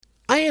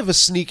have a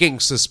sneaking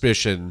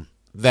suspicion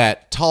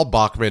that Tal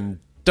Bachman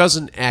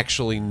doesn't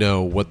actually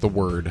know what the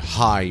word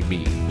high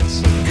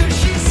means.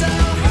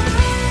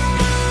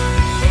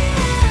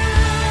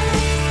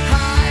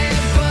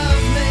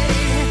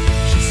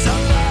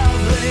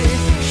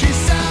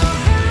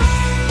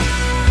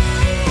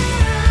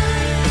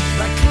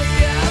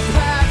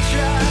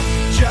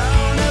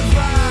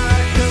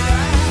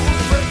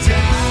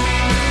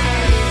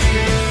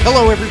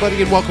 Hello,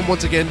 everybody, and welcome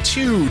once again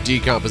to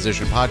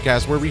Decomposition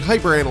Podcast, where we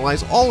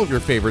hyperanalyze all of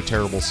your favorite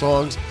terrible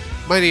songs.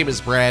 My name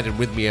is Brad, and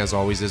with me, as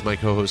always, is my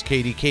co-host,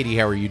 Katie. Katie,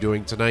 how are you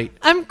doing tonight?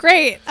 I'm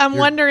great. I'm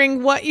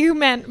wondering what you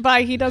meant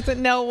by he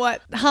doesn't know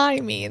what high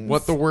means.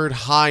 What the word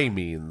high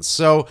means.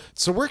 So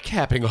we're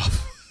capping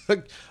off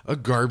a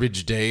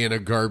garbage day and a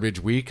garbage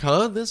week,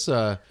 huh? Yeah,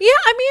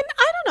 I mean,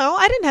 I don't know.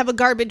 I didn't have a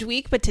garbage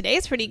week, but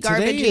today's pretty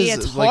garbagey.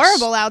 It's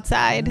horrible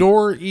outside.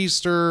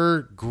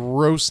 Nor'easter,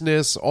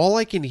 grossness. All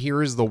I can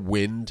hear is the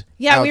wind.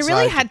 Yeah, outside. We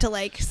really had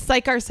to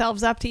psych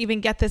ourselves up to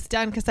even get this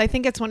done because I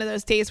think it's one of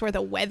those days where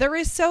the weather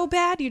is so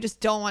bad you just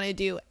don't want to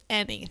do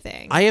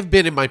anything. I have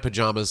been in my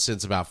pajamas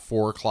since about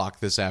 4 o'clock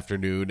this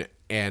afternoon,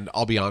 and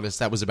I'll be honest,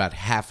 that was about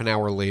half an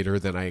hour later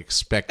than I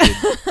expected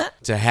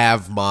to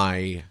have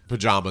my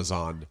pajamas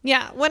on.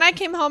 Yeah, when I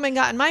came home and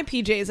got in my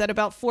PJs at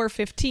about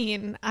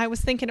 4:15, I was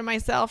thinking to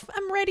myself,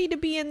 I'm ready to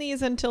be in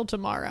these until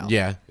tomorrow.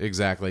 Yeah,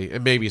 exactly.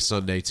 And maybe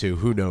Sunday too.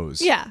 Who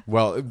knows? Yeah.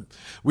 Well,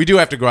 we do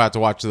have to go out to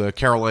watch the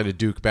Carolina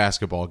Duke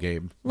basketball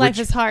game. Life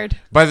is hard.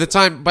 By the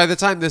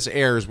time this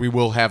airs, we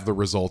will have the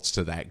results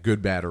to that,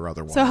 good, bad, or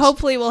otherwise. So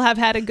hopefully we'll have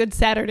had a good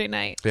Saturday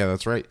night. Yeah,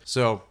 that's right.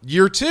 So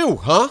year 2,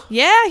 huh?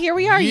 Yeah, here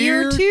we are.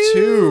 Year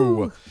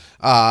two.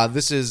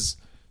 This is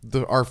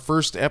our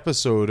first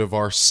episode of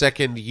our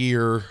second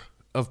year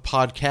of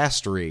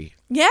podcastery.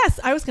 Yes,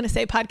 I was going to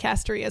say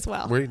podcastery as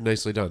well. Very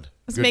nicely done. I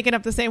was making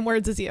up the same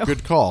words as you.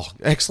 Good call.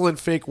 Excellent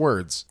fake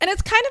words. And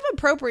it's kind of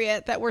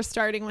appropriate that we're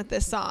starting with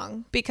this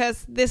song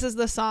because this is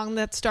the song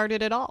that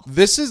started it all.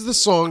 This is the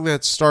song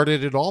that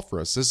started it all for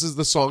us. This is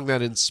the song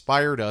that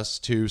inspired us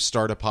to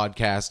start a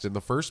podcast in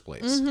the first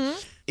place. Mm-hmm.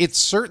 It's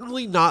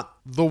certainly not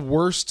the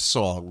worst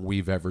song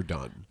we've ever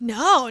done.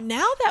 No,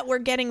 now that we're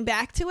getting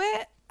back to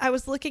it, I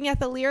was looking at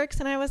the lyrics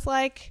and I was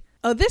like,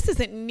 oh, this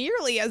isn't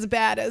nearly as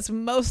bad as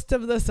most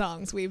of the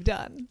songs we've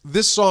done.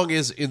 This song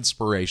is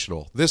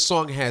inspirational. This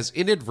song has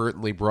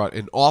inadvertently brought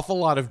an awful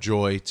lot of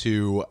joy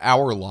to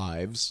our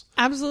lives.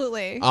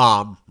 Absolutely.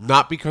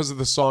 Not because of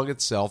the song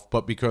itself,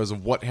 but because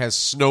of what has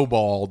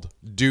snowballed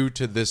due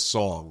to this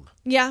song.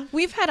 Yeah,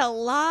 we've had a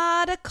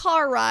lot of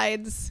car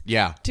rides.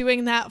 Yeah.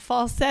 Doing that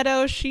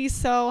falsetto, she's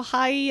so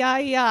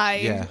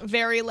high,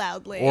 very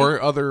loudly.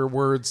 Or other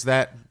words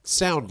that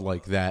sound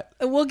like that.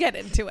 We'll get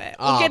into it.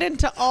 We'll get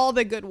into all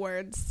the good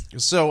words.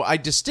 So I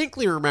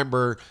distinctly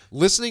remember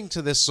listening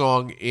to this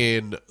song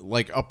in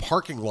a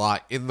parking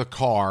lot in the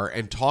car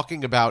and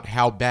talking about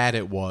how bad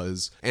it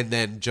was and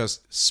then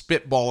just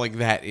spitballing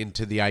that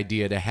into the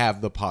idea to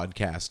have the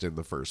podcast in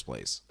the first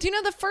place. Do you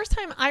know the first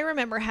time I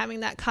remember having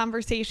that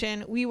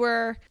conversation, we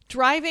were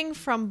driving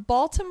from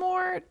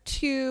Baltimore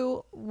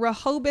to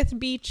Rehoboth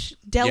Beach,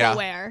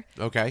 Delaware.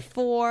 Yeah. Okay.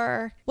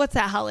 For, what's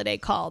that holiday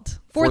called?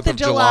 4th of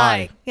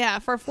July. Yeah,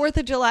 for 4th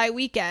of July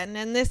weekend.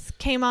 And this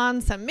came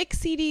on some mix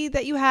CD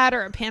that you had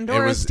or a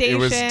Pandora station. It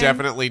was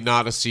definitely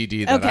not a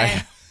CD that I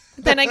had.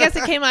 Then I guess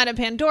it came on a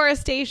Pandora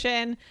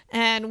station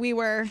and we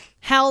were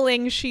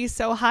howling She's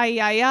So High,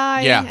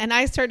 Yeah. And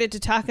I started to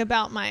talk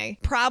about my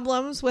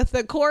problems with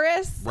the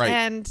chorus. Right.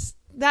 And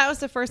that was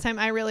the first time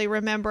I really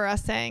remember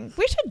us saying,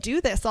 we should do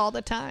this all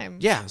the time.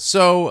 Yeah,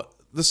 so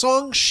the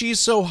song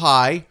She's So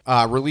High,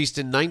 released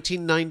in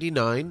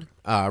 1999,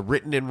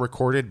 written and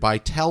recorded by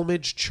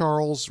Talmage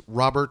Charles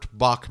Robert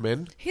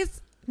Bachman.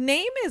 His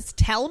name is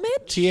Talmage?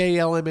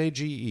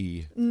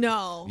 Talmage.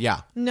 No.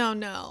 Yeah.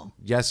 No.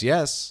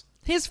 Yes.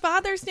 His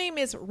father's name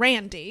is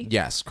Randy.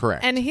 Yes,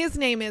 correct. And his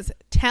name is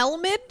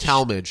Talmage?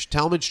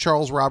 Talmage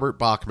Charles Robert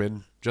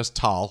Bachman. Just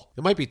Tal.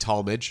 It might be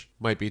Talmage.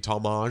 Might be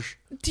Talmage.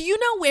 Do you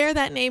know where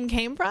that name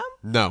came from?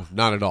 No,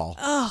 not at all.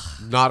 Ugh.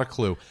 Not a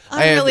clue.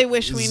 I really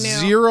wish we knew.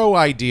 Zero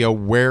idea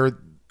where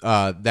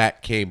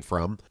that came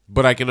from,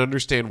 but I can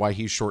understand why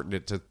he shortened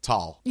it to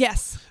Tal.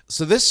 Yes.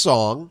 So this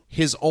song,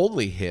 his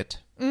only hit,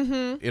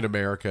 in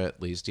America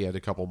at least, he had a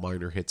couple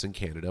minor hits in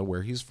Canada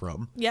where he's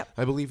from. Yep.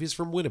 I believe he's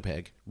from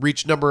Winnipeg.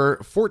 Reached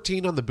number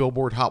 14 on the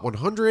Billboard Hot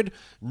 100,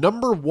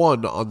 number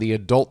 1 on the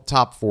Adult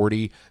Top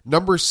 40,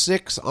 number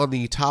 6 on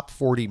the Top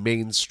 40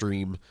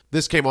 Mainstream.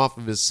 This came off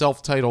of his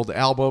self-titled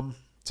album,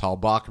 Tal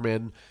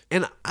Bachman.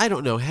 And I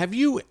don't know, have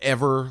you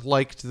ever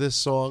liked this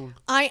song?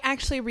 I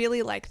actually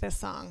really like this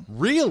song.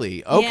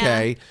 Really?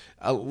 Okay.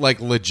 Yeah. Like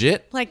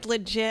legit? Like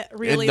legit,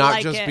 really and not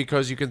like just it.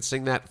 because you can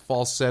sing that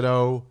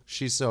falsetto,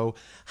 she's so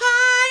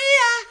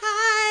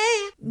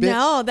high.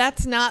 No,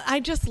 that's not. I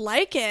just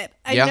like it.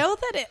 I Yeah. know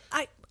that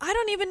I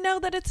don't even know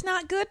that it's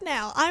not good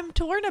now. I'm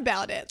torn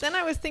about it. Then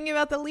I was thinking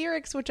about the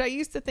lyrics, which I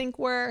used to think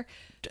were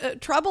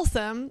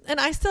troublesome, and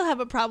I still have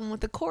a problem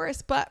with the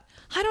chorus, but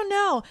I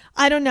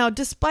don't know.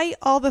 Despite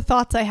all the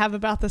thoughts I have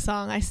about the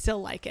song, I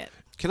still like it.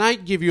 Can I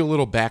give you a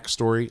little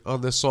backstory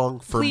on this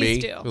song for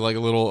Please me? do. Like a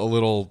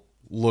little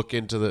look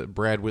into the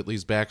Brad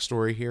Whitley's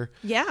backstory here.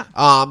 Yeah.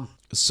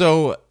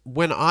 So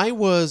when I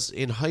was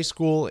in high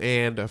school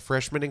and a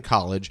freshman in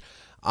college,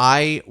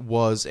 I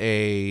was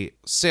a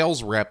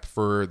sales rep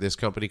for this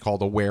company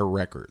called Aware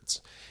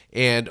Records.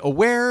 And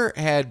Aware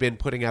had been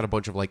putting out a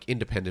bunch of like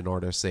independent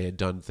artists. They had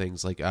done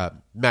things like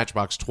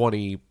Matchbox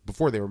 20.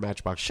 Before they were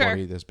Matchbox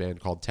 20, this band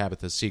called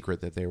Tabitha's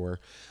Secret that they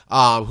were.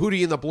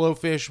 Hootie and the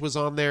Blowfish was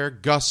on there.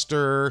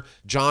 Guster,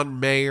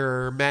 John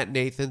Mayer, Matt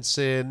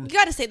Nathanson. You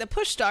got to say the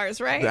Push Stars,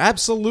 right?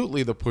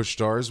 Absolutely the Push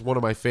Stars. One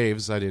of my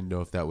faves. I didn't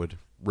know if that would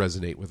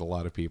resonate with a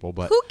lot of people,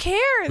 but Who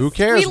cares? Who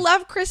cares? We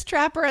love Chris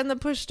Trapper and the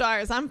Push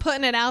Stars. I'm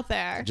putting it out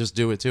there. just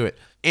do it to it.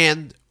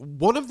 And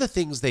one of the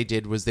things they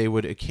did was they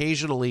would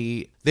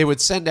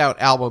send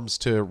out albums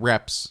to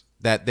reps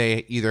that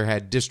they either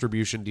had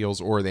distribution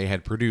deals or they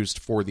had produced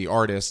for the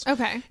artist.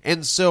 Okay.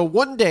 And so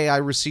one day I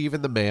receive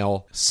in the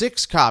mail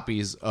 6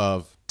 copies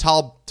of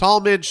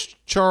Talmadge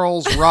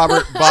Charles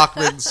Robert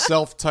Bachman's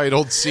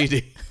self-titled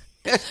CD.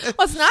 Well,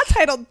 it's not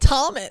titled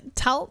Talmadge.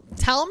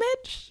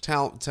 Talmadge?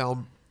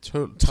 Talmage?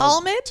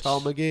 Talmage?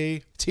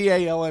 Talmage.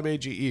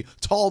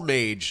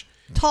 Talmage.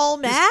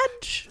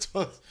 Talmadge?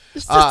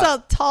 It's just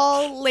a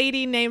tall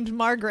lady named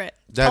Margaret.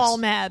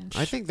 Talmadge.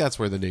 I think that's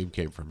where the name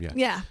came from, yeah.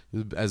 Yeah.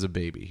 As a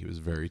baby, he was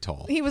very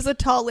tall. He was a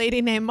tall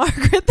lady named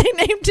Margaret. They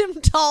named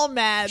him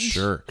Talmadge.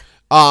 Sure.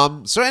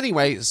 So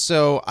anyway,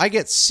 so I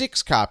get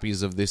 6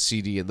 copies of this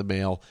CD in the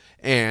mail,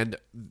 and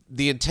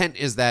the intent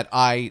is that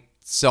I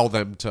sell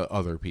them to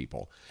other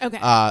people. Okay.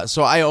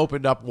 So I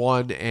opened up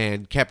one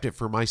and kept it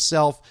for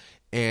myself,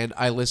 and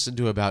I listened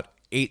to about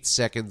 8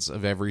 seconds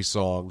of every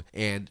song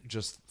and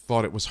just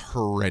thought it was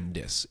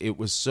horrendous. It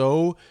was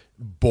so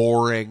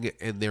boring,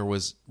 and there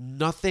was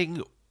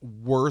nothing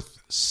worth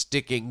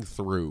sticking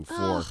through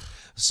for.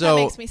 So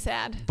that makes me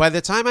sad. By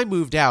the time I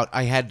moved out,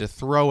 I had to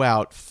throw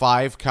out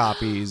 5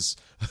 copies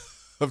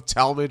of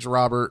Talmadge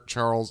Robert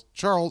Charles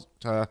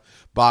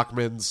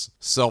Bachman's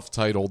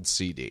self-titled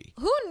CD.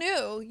 Who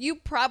knew? You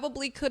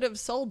probably could have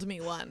sold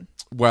me one.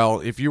 Well,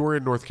 if you were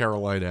in North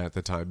Carolina at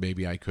the time,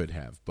 maybe I could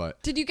have, but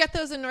Did you get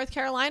those in North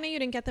Carolina? You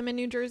didn't get them in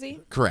New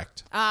Jersey?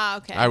 correct. Ah,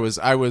 okay. I was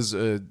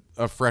a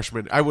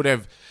freshman. I would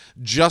have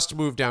just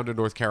moved down to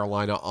North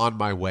Carolina on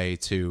my way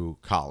to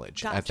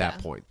college at that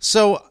Gotcha. point.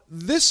 So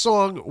this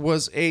song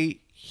was a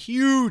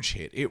huge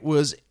hit. It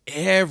was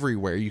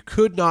everywhere. You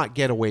could not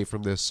get away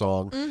from this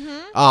song.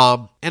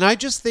 And I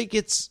just think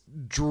it's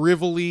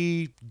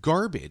drivelly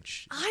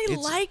garbage. I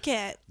like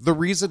it. The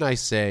reason I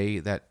say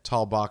that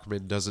Tal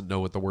Bachman doesn't know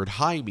what the word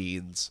high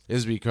means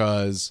is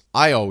because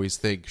I always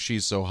think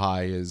she's so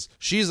high is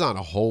she's on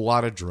a whole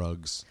lot of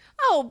drugs.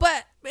 Oh,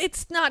 but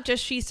it's not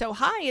just she's so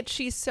high. It's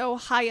she's so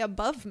high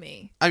above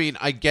me. I mean,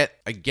 I get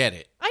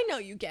it. I know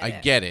you get it. I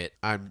get it.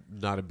 I'm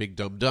not a big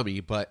dumb dummy,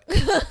 but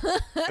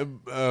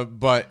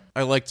but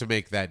I like to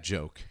make that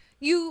joke.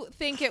 You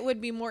think it would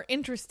be more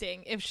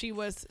interesting if she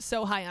was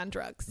so high on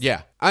drugs.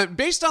 Yeah.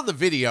 Based on the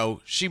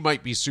video, she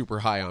might be super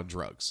high on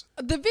drugs.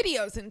 The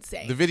video's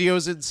insane. The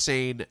video's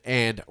insane,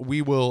 and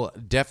we will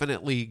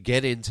definitely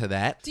get into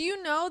that. Do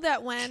you know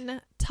that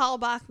when Tal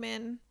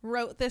Bachman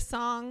wrote this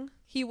song,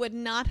 he would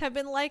not have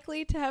been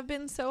likely to have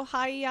been so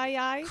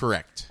high?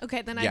 Correct.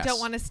 Okay, then Yes. I don't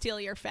want to steal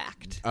your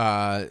fact.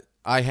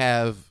 I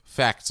have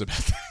facts about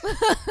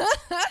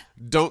that.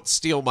 Don't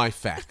steal my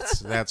facts.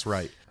 That's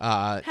right.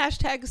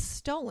 Hashtag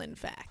stolen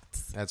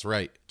facts. That's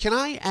right. Can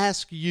I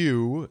ask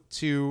you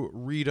to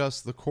read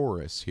us the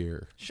chorus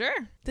here? Sure.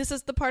 This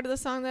is the part of the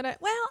song that I've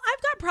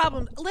got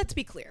problems. Let's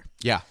be clear.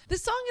 Yeah.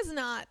 This song is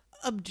not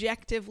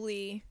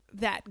objectively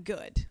that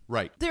good.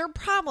 Right. There are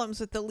problems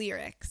with the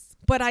lyrics,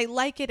 but I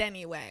like it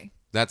anyway.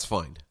 That's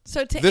fine.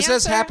 So This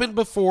has happened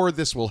before.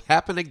 This will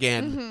happen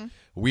again. Mm-hmm.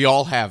 We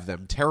all have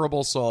them.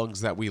 Terrible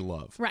songs that we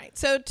love. Right.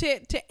 So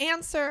to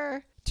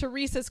answer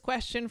Teresa's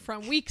question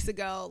from weeks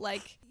ago,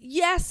 like,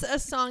 yes, a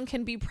song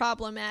can be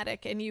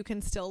problematic and you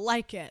can still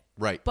like it.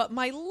 Right. But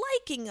my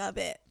liking of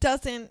it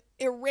doesn't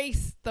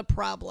erase the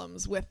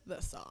problems with the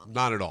song.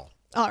 Not at all.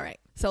 All right.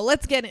 So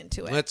let's get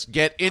into it. Let's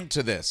get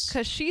into this.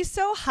 Because she's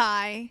so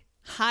high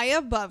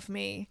above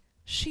me.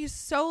 She's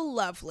so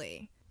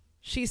lovely.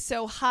 She's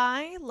so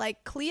high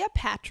like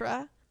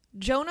Cleopatra,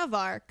 Joan of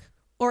Arc,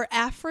 or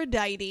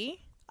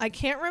Aphrodite. I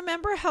can't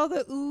remember how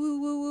the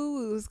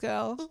ooh-ooh-ooh-oohs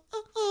go.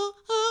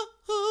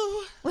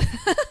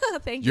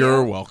 Thank you.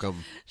 You're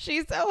welcome.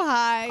 She's so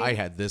high. I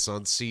had this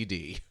on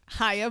CD.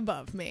 High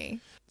above me.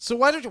 So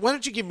why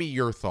don't you give me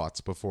your thoughts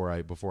before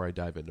I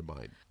dive into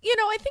mine? You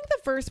know, I think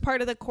the first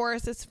part of the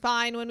chorus is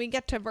fine. When we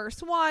get to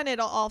verse 1,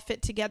 it'll all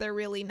fit together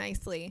really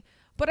nicely.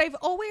 But I've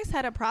always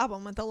had a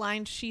problem with the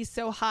line, she's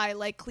so high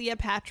like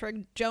Cleopatra,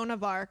 Joan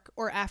of Arc,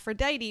 or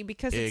Aphrodite,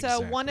 because it's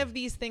one of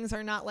these things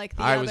are not like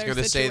the other. I was going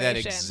to say that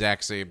situation.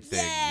 exact same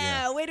thing.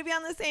 Yeah, way to be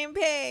on the same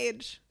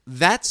page.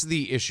 That's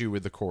the issue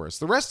with the chorus.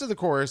 The rest of the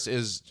chorus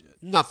is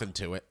nothing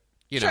to it.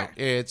 You know,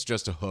 it's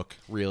just a hook,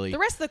 really. The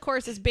rest of the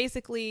chorus is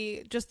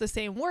basically just the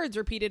same words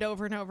repeated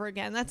over and over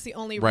again. That's the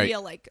only Right.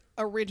 real, like,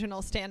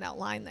 original standout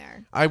line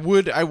there. I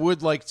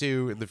would like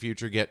to, in the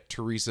future, get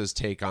Teresa's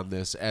take on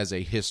this as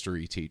a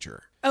history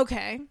teacher.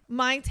 Okay.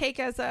 My take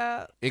as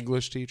a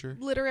English teacher?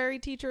 literary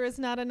teacher is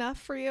not enough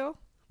for you?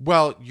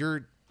 Well,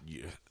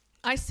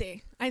 I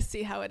see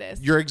how it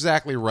is. you're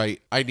exactly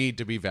right. I need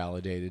to be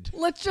validated.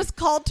 Let's just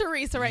call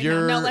Teresa right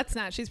now. No, let's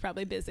not. She's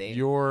probably busy.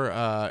 Your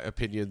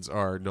opinions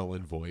are null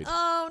and void.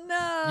 Oh,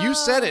 no. You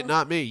said it,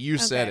 not me. You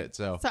said Okay. it,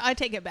 so. So I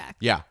take it back.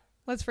 Yeah.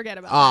 Let's forget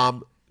about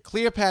that.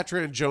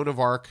 Cleopatra and Joan of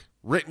Arc,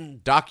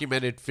 written,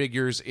 documented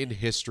figures in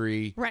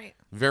history. Right.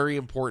 Very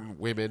important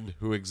women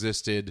who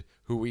existed,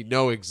 who we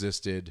know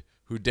existed,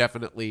 who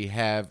definitely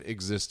have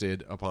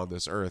existed upon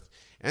this earth.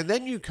 And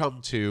then you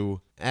come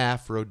to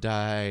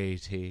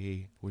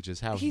Aphrodite, which is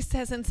how He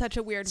says in such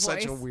a weird voice.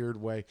 such a weird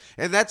way.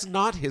 And that's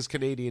not his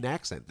Canadian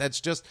accent.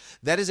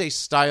 That is a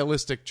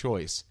stylistic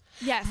choice.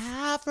 Yes.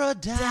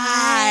 Aphrodite.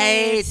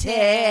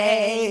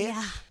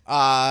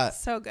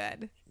 So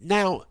good.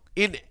 Now,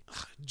 in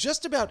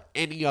just about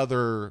any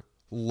other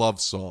love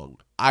song,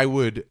 I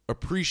would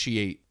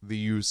appreciate the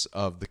use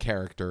of the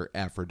character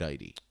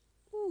Aphrodite.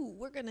 Ooh,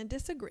 we're going to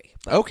disagree.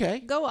 But Okay.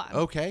 Go on.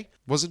 Okay.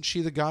 Wasn't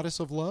she the goddess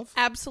of love?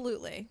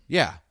 Absolutely.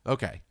 Yeah.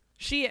 Okay.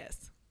 She is.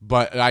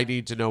 But I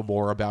need to know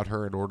more about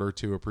her in order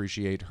to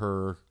appreciate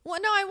her. Well,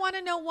 no, I want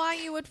to know why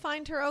you would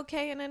find her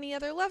okay in any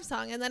other love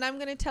song, and then I'm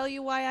going to tell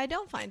you why I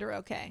don't find her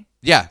okay.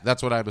 Yeah,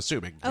 that's what I'm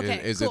assuming.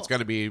 Okay, Is cool. it's going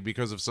to be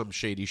because of some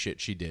shady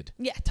shit she did.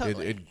 Yeah,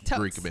 totally. In Totes.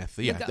 Greek myth.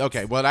 The Yeah. goats.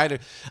 Okay. Well, I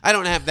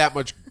don't have that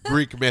much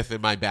Greek myth in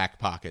my back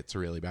pocket to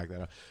really back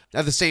that up.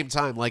 At the same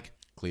time, like,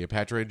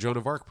 Cleopatra and Joan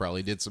of Arc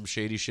probably did some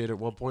shady shit at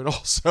one point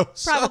also.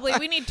 So Probably.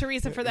 We need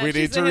Teresa for that. we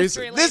She's need the Teresa.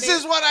 history This lady.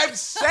 is what I'm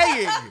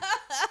saying.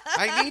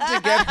 I need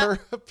to get her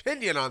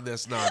opinion on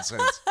this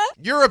nonsense.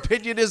 Your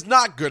opinion is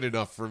not good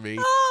enough for me.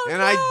 Oh,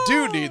 and I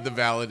do need the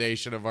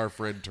validation of our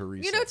friend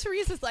Teresa. You know,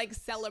 Teresa's like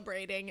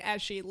celebrating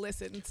as she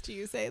listens to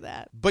you say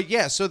that. But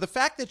yeah, so the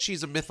fact that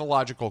she's a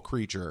mythological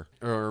creature,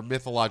 or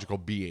mythological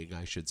being,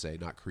 I should say,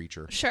 not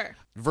creature, Sure.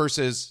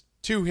 versus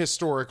two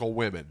historical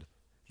women,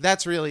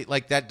 that's really,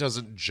 like, that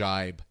doesn't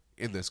jibe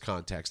in this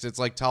context. It's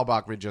like Tal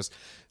Bachman just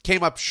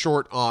came up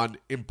short on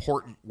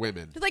important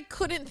women. Just like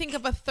couldn't think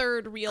of a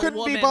third real Couldn't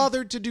woman. be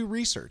bothered to do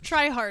research.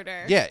 Try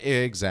harder. Yeah,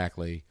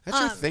 exactly. That's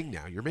your thing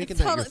now. You're making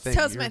that your thing.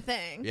 To's You're- my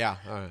thing. Yeah.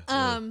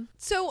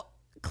 So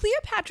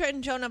Cleopatra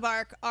and Joan of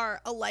Arc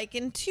are alike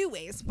in two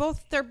ways.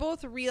 They're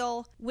both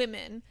real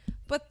women,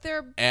 but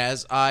they're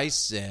As I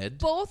said.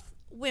 both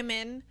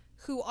women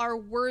who are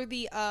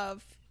worthy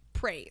of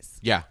praise.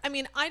 Yeah. I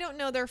mean, I don't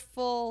know their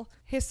full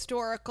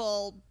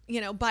historical,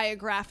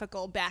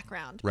 biographical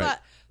background, Right.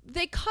 but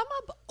they come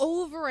up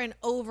over and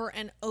over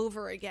and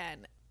over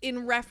again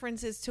in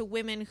references to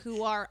women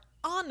who are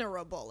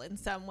honorable in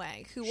some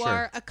way, who Sure.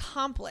 are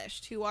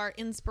accomplished, who are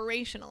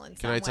inspirational in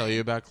some Can way. I tell you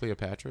about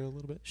Cleopatra a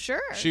little bit?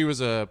 Sure. She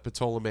was a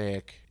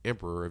Ptolemaic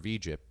emperor of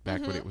Egypt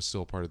back when it was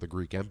still part of the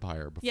Greek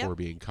Empire before Yep.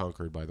 being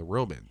conquered by the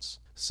Romans.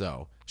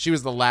 So she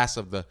was the last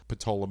of the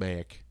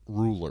Ptolemaic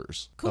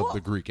rulers Cool. of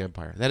the Greek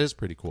Empire. That is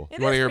pretty cool. It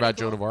You want to is hear pretty about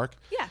Joan cool. of Arc?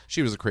 Yeah.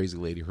 She was a crazy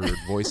lady who heard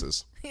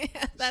voices. Yeah,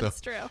 that's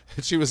true.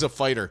 She was a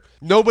fighter.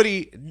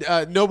 Nobody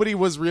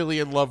was really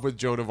in love with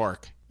Joan of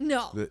Arc.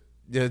 No.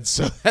 And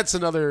so that's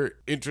another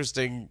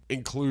interesting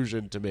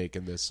inclusion to make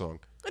in this song.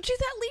 But she's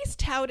at least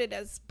touted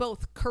as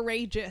both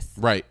courageous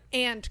Right.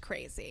 and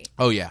crazy.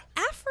 Oh, yeah.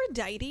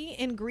 Aphrodite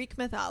in Greek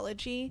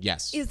mythology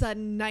Yes. is a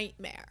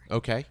nightmare.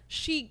 Okay.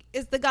 She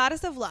is the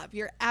goddess of love.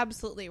 You're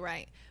absolutely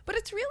right. But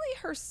it's really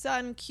her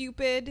son,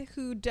 Cupid,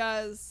 who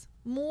does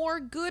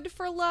more good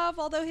for love,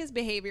 although his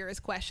behavior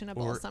is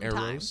questionable Or sometimes.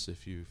 Eros,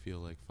 if you feel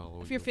like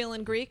following. If you're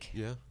feeling Greek.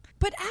 Yeah.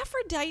 But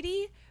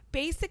Aphrodite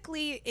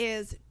basically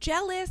is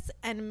jealous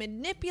and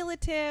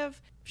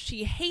manipulative.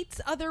 She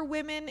hates other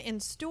women in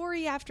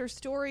story after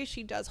story.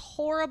 She does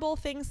horrible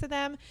things to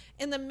them.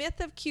 In the myth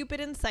of Cupid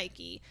and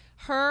Psyche,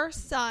 her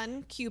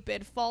son,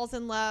 Cupid, falls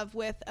in love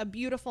with a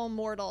beautiful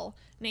mortal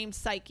named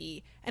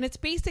Psyche. And it's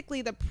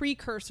basically the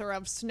precursor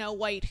of Snow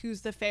White,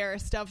 who's the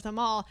fairest of them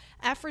all.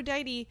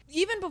 Aphrodite,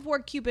 even before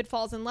Cupid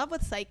falls in love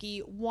with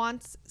Psyche,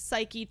 wants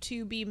Psyche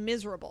to be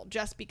miserable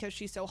just because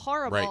she's so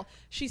horrible. Right.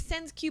 She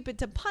sends Cupid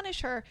to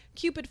punish her.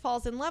 Cupid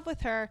falls in love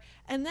with her.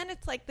 And then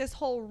it's like this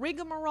whole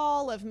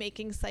rigmarole of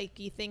making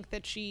Psyche think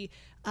that she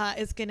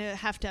is going to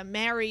have to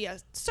marry a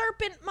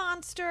serpent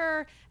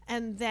monster.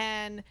 And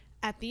then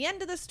at the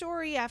end of the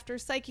story, after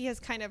Psyche has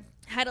kind of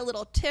had a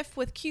little tiff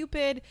with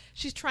Cupid,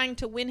 she's trying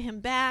to win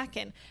him back.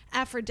 And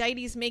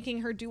Aphrodite's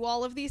making her do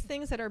all of these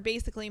things that are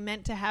basically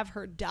meant to have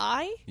her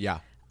die.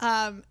 Yeah.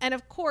 And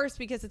of course,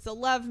 because it's a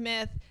love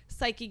myth,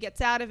 Psyche gets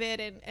out of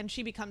it and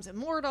she becomes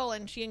immortal,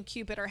 and she and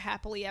Cupid are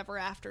happily ever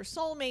after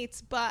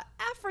soulmates. But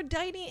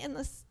Aphrodite in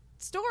the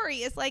story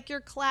is like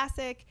your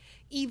classic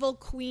evil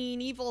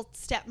queen, evil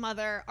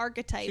stepmother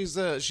archetype.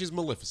 She's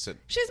Maleficent.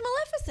 She's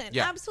Maleficent.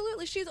 Yeah.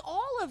 Absolutely. She's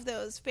all of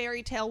those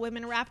fairy tale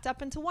women wrapped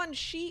up into one.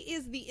 She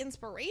is the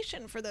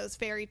inspiration for those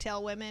fairy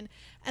tale women.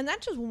 And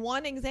that's just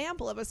one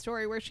example of a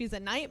story where she's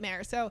a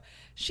nightmare. So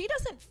she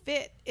doesn't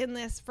fit in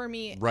this for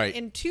me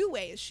in two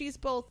ways. She's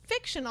both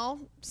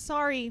fictional.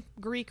 Sorry,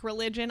 Greek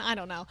religion. I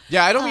don't know.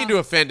 Yeah, I don't mean to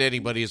offend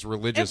anybody's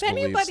religious If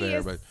beliefs anybody there,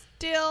 is but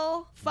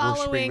still worshiping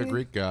following the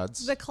Greek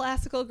gods. the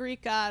classical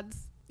Greek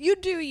gods, you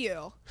do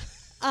you.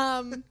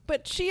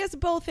 But she is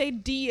both a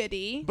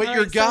deity. But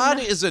your god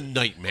is a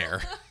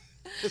nightmare.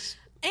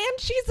 And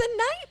she's a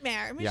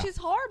nightmare. I mean, Yeah. she's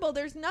horrible.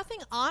 There's nothing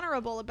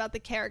honorable about the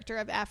character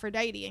of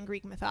Aphrodite in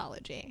Greek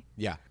mythology.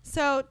 Yeah.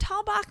 So,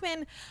 Tal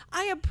Bachman,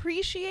 I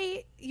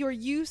appreciate your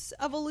use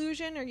of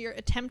illusion or your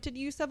attempted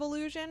use of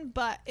illusion,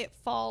 but it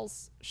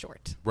falls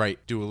short. Right.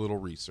 Do a little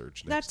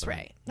research next That's time.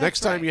 right. Next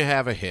That's time right. you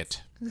have a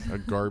hit. A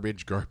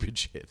garbage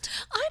hit.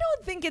 I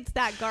don't think it's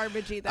that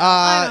garbagey, though.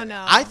 I don't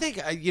know. I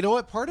think, you know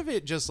what? Part of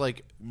it just,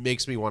 like,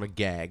 makes me want to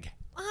gag.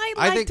 I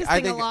I like think- to I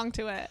sing think- along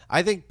to it.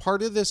 I think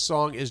part of this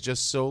song is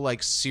just so,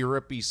 like,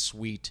 syrupy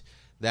sweet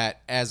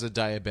that as a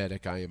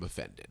diabetic, I am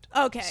offended.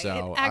 Okay.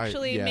 So it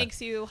actually yeah. makes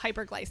you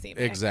hyperglycemic.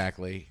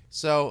 Exactly.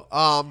 So,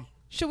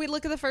 Should we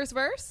look at the first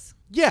verse?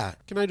 yeah.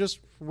 Can I just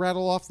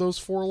rattle off those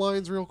 4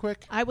 lines real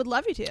quick? I would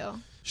love you to.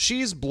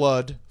 She's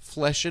blood,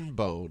 flesh and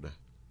bone,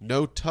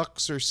 no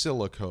tucks or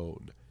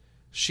silicone.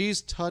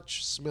 She's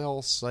touch,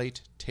 smell,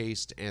 sight,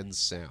 taste, and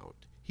sound.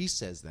 He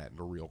says that in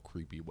a real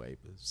creepy way,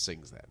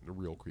 sings that in a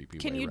real creepy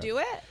way. Can you right? do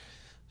it?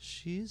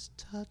 She's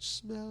touch,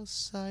 smell,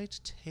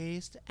 sight,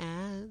 taste,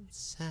 and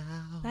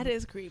sound. That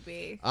is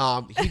creepy.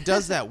 He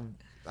does that. I'm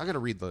going to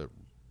read the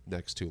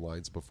next 2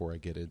 lines before I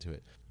get into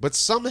it. But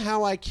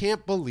somehow I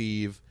can't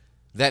believe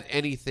that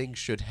anything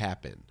should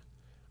happen.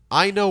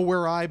 I know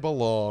where I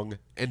belong,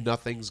 and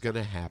nothing's going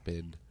to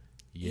happen.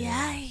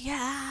 Yeah.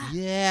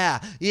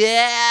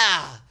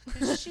 Yeah.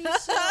 She's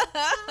so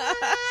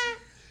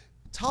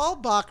Tal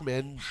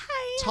Bachman,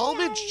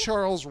 Talmadge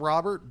Charles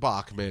Robert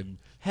Bachman,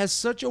 has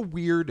such a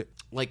weird,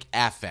 like,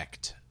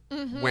 affect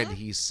when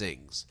he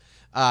sings.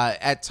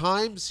 At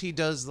times, he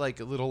does, like,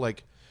 a little,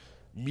 like,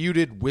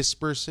 muted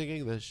whisper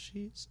singing. The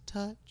she's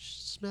touch,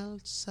 smell,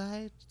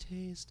 sight,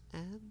 taste,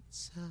 and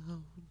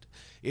sound.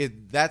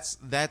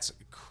 That's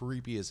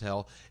creepy as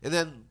hell. And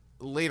then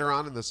later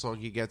on in the song,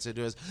 he gets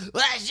into his,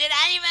 well, should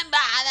I even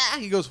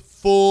bother? He goes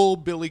full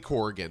Billy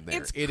Corgan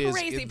there. It's It is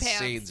crazy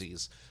pants.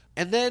 insanesies.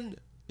 And then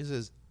he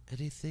says,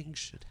 anything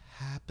should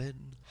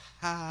happen.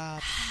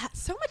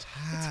 So much.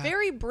 It's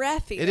very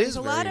breathy. It There's is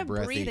a lot very of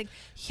breathy. breathing.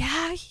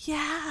 Yeah.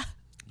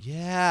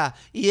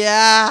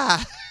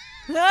 Yeah.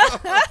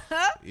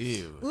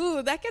 Ew.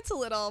 Ooh, that gets a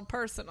little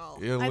personal.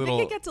 Yeah, I little-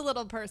 think it gets a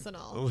little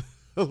personal.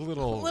 A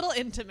little A little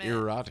intimate.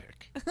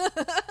 erotic.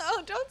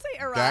 Oh, don't say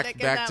erotic.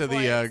 Back to in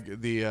that voice.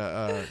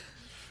 the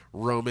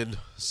Roman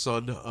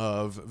son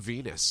of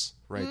Venus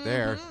right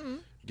there, Mm-hmm.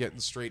 getting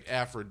straight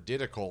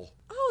Aphroditical.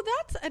 Oh,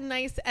 that's a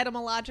nice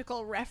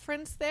etymological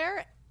reference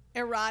there.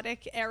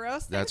 Erotic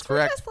eros. That's Thanks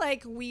correct. For just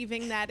like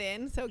weaving that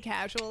in so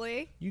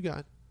casually. You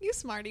got. You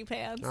smarty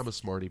pants. I'm a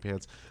smarty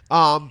pants.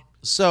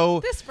 So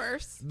This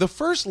verse. the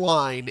first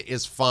line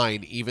is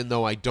fine, even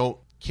though I don't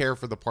care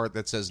for the part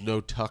that says no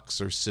tucks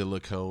or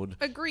silicone.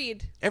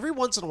 Agreed. Every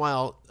once in a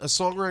while, a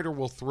songwriter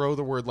will throw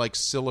the word like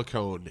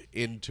silicone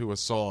into a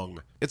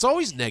song. It's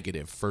always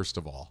negative, first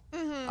of all.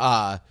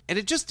 And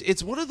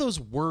it's one of those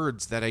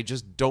words that I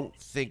just don't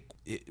think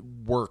it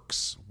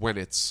works when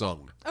it's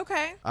sung.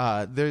 Okay.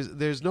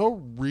 There's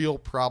no real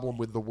problem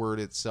with the word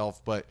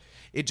itself, but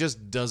it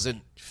just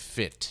doesn't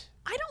fit.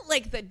 I don't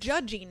like the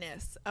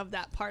judginess of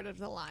that part of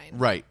the line.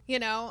 Right. You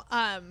know,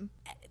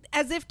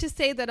 as if to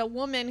say that a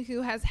woman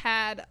who has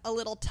had a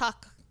little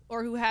tuck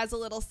or who has a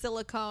little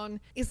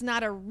silicone is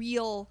not a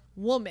real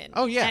woman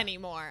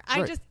anymore.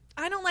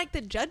 I don't like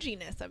the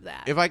judginess of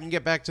that. If I can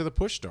get back to the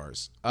Push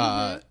Stars,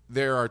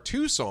 there are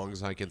 2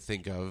 songs I can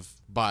think of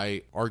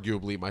by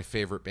arguably my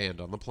favorite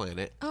band on the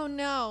planet. Oh,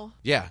 no.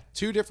 Yeah,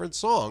 2 different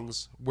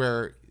songs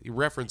where he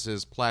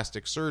references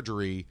plastic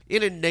surgery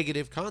in a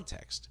negative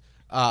context.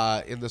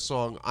 In the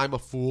song I'm a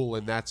Fool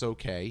and That's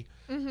Okay,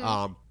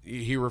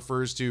 he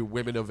refers to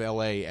women of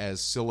LA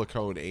as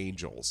silicone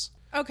angels.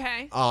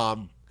 Okay.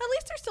 At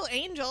least they're still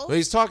angels. But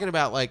he's talking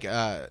about like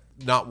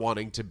not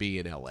wanting to be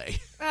in LA.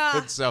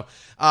 And so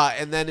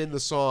and then in the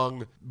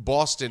song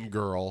Boston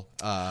Girl,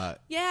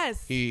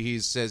 yes. he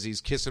says he's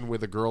kissing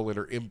with a girl and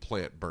her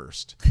implant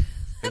burst.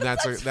 And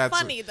that's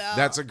funny, though.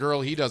 That's a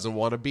girl he doesn't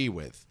want to be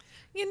with.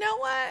 You know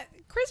what?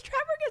 Chris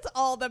Trevor gets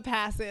all the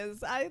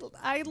passes. I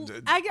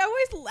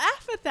always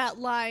laugh at that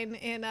line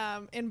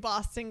in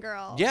Boston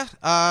Girl.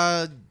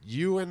 Yeah,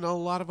 you and a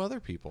lot of other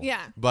people.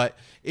 Yeah. But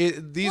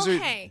these are...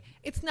 Hey,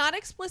 it's not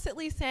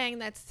explicitly saying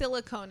that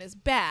silicone is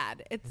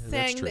bad. It's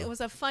saying true. that it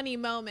was a funny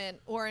moment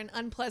or an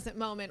unpleasant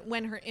moment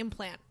when her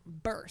implant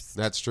burst.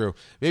 That's true.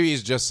 Maybe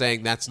he's just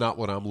saying that's not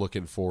what I'm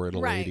looking for in a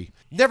Right. lady.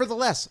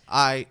 Nevertheless,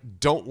 I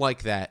don't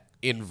like that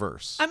in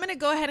verse. I'm going to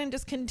go ahead and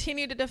just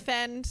continue to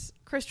defend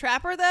Chris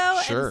Trapper, though,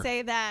 Sure. and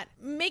say that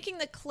making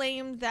the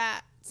claim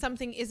that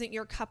something isn't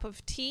your cup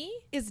of tea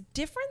is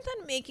different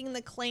than making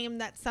the claim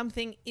that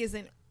something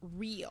isn't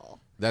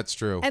real. That's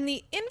true. And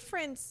the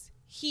inference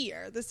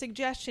here, the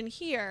suggestion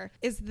here,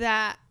 is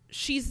that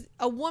she's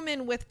a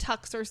woman with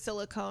tucks or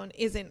silicone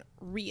isn't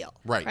real.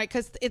 Right.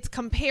 Because it's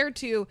compared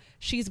to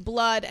she's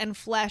blood and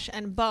flesh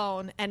and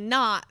bone and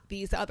not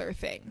these other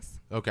things.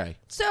 Okay.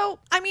 So,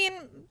 I mean,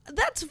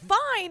 that's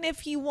fine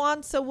if he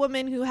wants a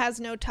woman who has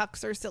no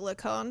tucks or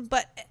silicone,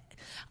 but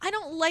I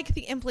don't like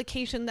the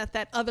implication that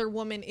that other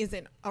woman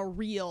isn't a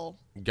real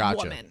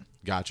woman.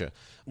 Gotcha.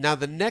 Now,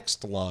 the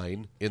next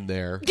line in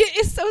there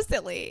It's so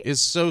silly.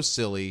 is so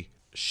silly.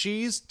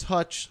 She's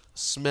touch,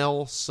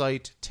 smell,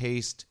 sight,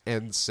 taste,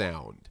 and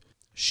sound.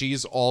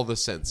 She's all the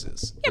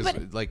senses. Yeah, Is-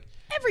 but like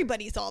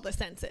everybody's all the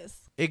senses.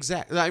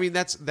 exactly. I mean,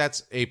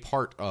 that's a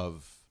part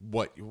of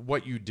what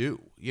you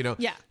do. You know.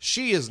 Yeah.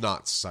 She is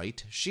not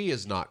sight. She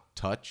is not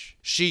touch.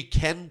 She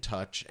can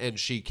touch and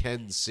she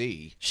can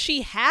see.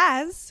 She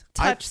has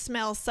touch,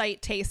 smell,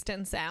 sight, taste,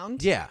 and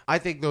sound. Yeah, I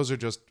think those are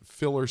just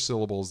filler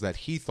syllables that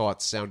he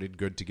thought sounded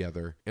good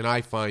together, and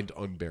I find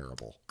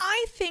unbearable.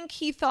 I think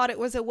he thought it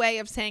was a way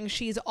of saying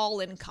she's all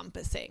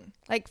encompassing.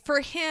 Like for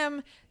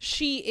him,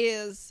 she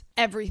is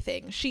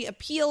everything. She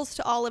appeals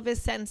to all of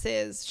his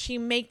senses. She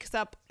makes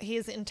up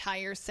his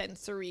entire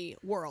sensory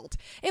world.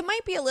 It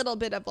might be a little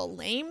bit of a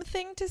lame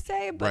thing to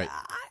say, but Right.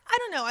 I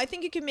don't know. I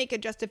think you can make a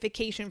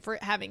justification for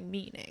it having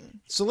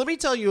meaning. So let me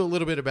tell you a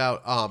little bit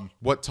about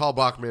what Tal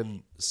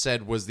Bachman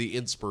said was the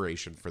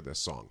inspiration for this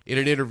song. In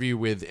an interview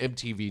with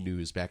MTV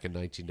News back in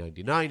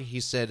 1999, he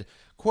said,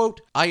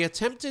 quote, "I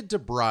attempted to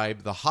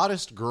bribe the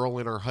hottest girl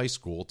in our high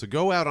school to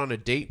go out on a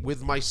date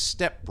with my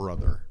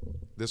stepbrother."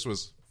 This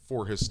was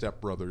for his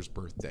stepbrother's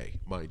birthday,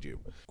 mind you.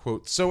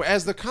 Quote, "So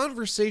as the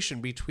conversation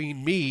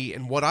between me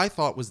and what I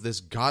thought was this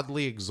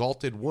godly,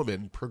 exalted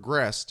woman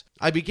progressed,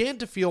 I began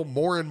to feel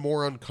more and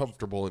more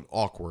uncomfortable and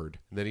awkward."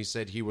 And then he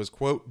said he was,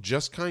 quote,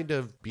 "just kind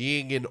of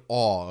being in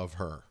awe of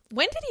her."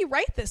 When did he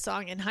write this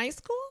song? In high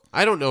school?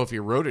 I don't know if he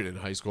wrote it in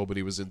high school, but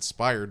he was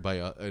inspired by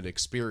an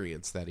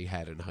experience that he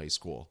had in high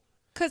school.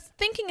 Because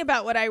thinking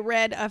about what I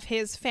read of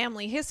his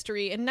family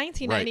history, in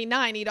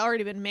 1999, he'd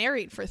already been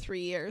married for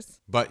 3 years.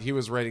 But he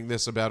was writing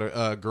this about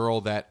a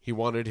girl that he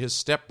wanted his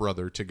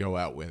stepbrother to go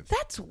out with.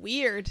 That's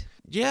weird.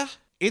 Yeah,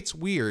 it's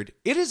weird.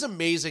 It is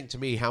amazing to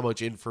me how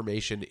much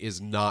information is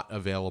not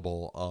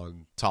available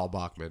on Tal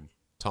Bachman.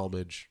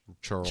 Talmadge,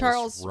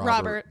 Charles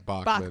Robert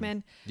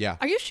Bachman. Yeah.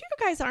 Are you sure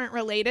you guys aren't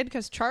related?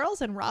 Because Charles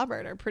and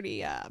Robert are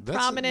pretty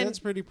prominent. That's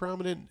pretty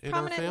prominent in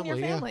our family. in your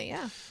family,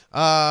 yeah.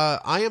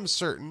 I am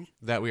certain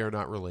that we are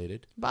not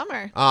related.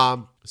 Bummer.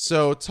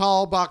 So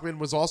Tal Bachman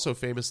was also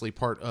famously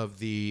part of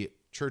the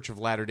Church of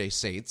Latter-day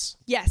Saints.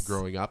 Yes.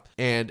 Growing up.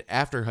 And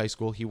after high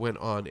school, he went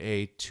on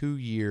a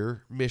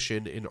 2-year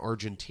mission in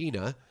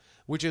Argentina,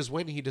 which is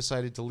when he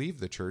decided to leave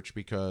the church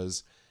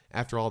because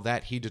after all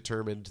that, he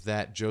determined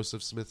that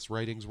Joseph Smith's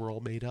writings were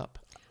all made up.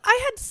 I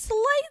had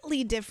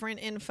slightly different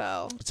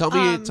info. Tell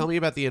me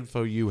about the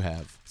info you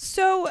have.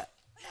 So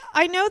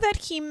I know that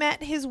he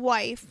met his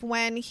wife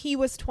when he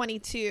was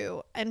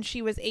 22 and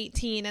she was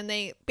 18, and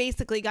they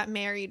basically got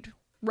married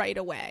right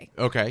away.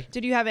 Okay.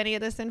 Did you have any of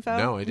this info?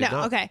 No, I did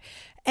not. Okay.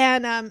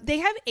 And they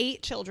have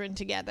 8 children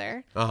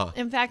together. Uh-huh.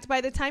 In fact,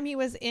 by the time he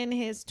was in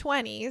his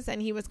 20s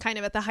and he was kind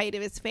of at the height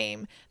of his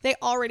fame, they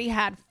already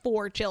had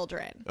 4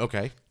 children.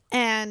 Okay.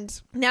 And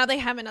now they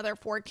have another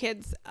 4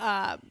 kids,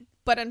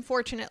 but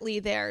unfortunately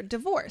they're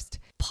divorced.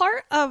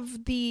 Part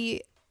of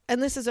the,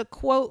 and this is a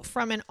quote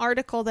from an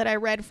article that I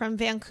read from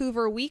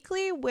Vancouver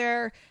Weekly,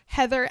 where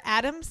Heather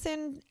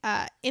Adamson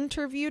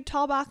interviewed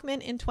Tal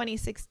Bachman in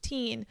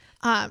 2016.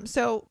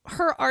 So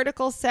her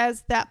article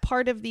says that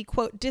part of the,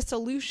 quote,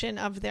 dissolution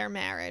of their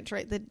marriage,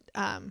 right, the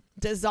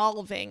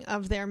dissolving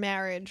of their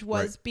marriage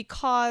was right.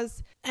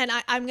 because, and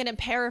I'm going to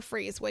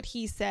paraphrase what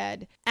he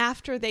said,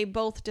 after they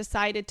both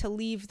decided to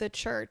leave the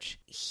church,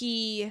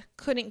 he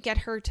couldn't get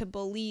her to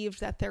believe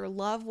that their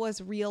love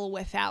was real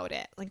without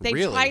it. Like they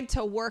Really? tried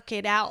to work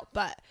it out,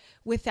 but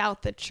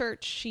without the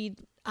church, she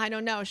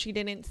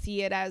didn't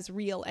see it as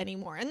real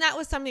anymore. And that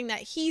was something that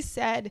he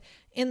said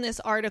in this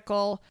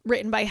article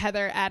written by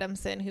Heather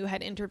Adamson, who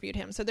had interviewed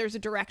him. So there's a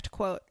direct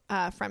quote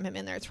from him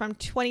in there. It's from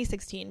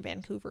 2016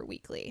 Vancouver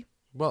Weekly.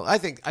 Well, I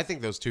think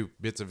those 2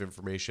 bits of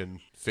information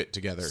fit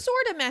together.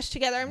 Sort of meshed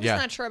together. I'm just Yeah.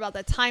 not sure about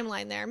the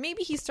timeline there.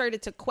 Maybe he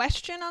started to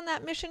question on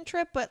that mission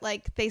trip, but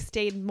like they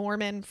stayed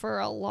Mormon for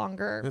a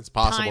longer It's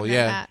possible, time than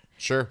yeah. that.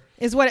 Sure.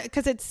 Is what,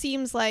 because it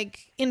seems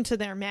like into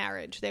their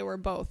marriage, they were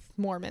both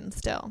Mormon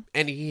still.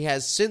 And he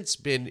has since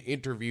been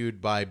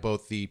interviewed by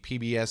both the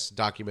PBS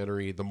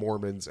documentary, The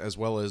Mormons, as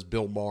well as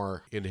Bill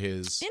Maher in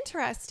his...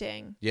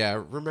 Interesting.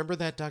 Yeah, remember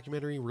that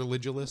documentary,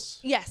 Religulous?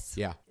 Yes.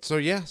 Yeah.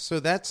 So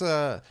that's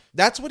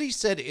what he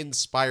said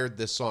inspired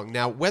this song.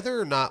 Now,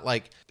 whether or not,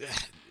 like...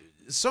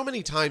 so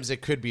many times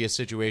it could be a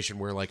situation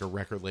where like a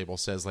record label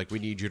says like, we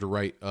need you to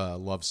write a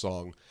love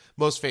song.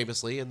 Most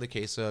famously in the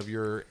case of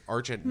your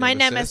arch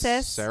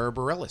nemesis, Sarah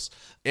Bareilles.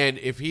 And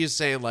if he's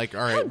saying like,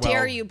 all right, how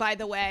dare you, by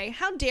the way,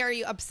 how dare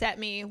you upset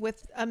me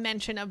with a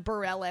mention of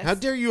Bareilles? How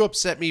dare you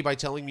upset me by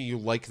telling me you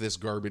like this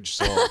garbage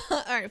song?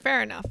 All right,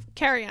 fair enough.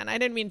 Carry on. I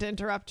didn't mean to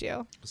interrupt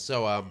you.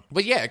 So,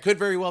 but yeah, it could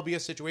very well be a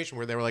situation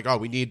where they were like, oh,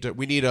 we need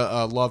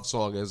a love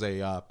song as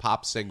a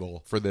pop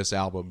single for this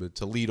album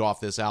to lead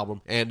off this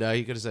album. And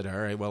he could have said, all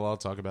right, well, I'll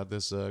talk about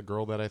this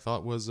girl that I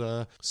thought was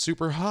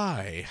super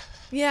high.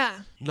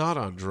 Yeah. Not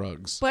on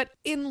drugs. But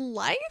in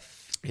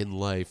life? In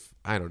life.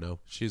 I don't know.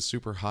 She's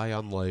super high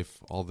on life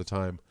all the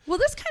time. Well,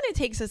 this kind of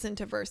takes us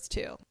into verse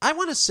 2. I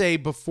want to say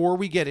before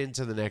we get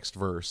into the next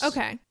verse.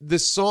 Okay.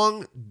 This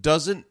song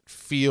doesn't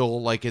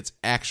feel like it's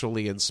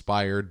actually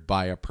inspired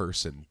by a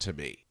person to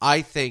me.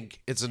 I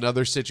think it's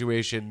another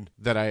situation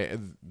that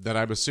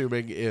I'm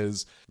assuming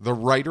is the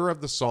writer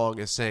of the song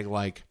is saying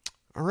like,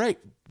 all right,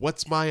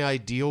 what's my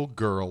ideal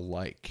girl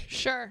like?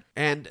 Sure.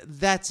 And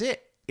that's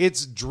it.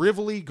 It's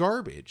drivelly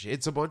garbage.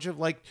 It's a bunch of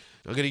like,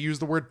 I'm going to use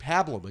the word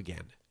pablum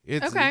again.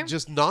 It's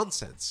just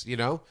nonsense, you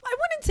know? I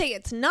wouldn't say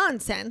it's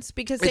nonsense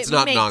because it's it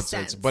not makes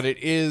nonsense, sense. but it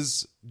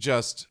is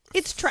just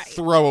it's trite.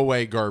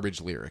 Throwaway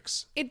garbage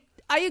lyrics.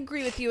 I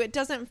agree with you. It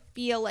doesn't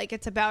feel like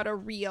it's about a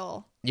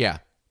real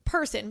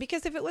person,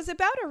 because if it was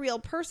about a real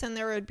person,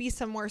 there would be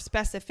some more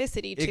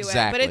specificity to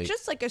it. But it's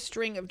just like a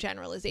string of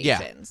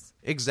generalizations.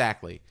 Yeah,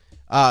 exactly.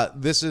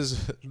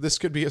 This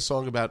could be a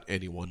song about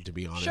anyone, to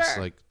be honest.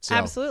 Sure,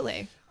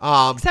 absolutely.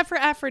 Except for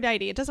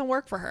Aphrodite, it doesn't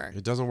work for her.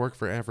 It doesn't work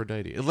for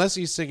Aphrodite unless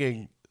he's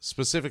singing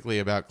specifically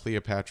about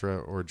Cleopatra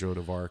or Joan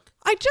of Arc.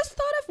 I just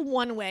thought of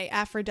one way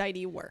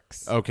Aphrodite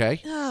works.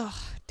 Okay. Oh,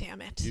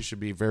 damn it! You should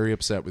be very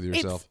upset with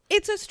yourself.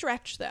 It's a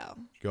stretch, though.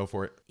 Go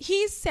for it.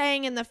 He's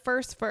saying in the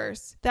first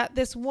verse that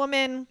this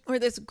woman or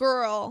this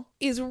girl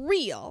is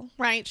real,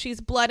 right? She's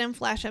blood and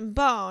flesh and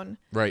bone.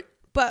 Right.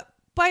 But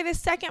by the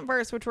second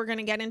verse, which we're going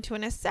to get into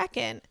in a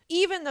second,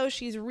 even though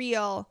she's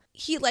real,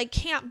 he like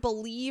can't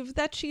believe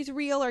that she's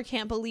real or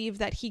can't believe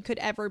that he could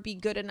ever be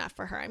good enough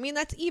for her. I mean,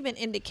 that's even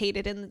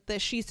indicated in the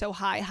she's so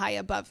high, high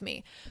above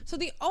me. So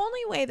the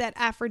only way that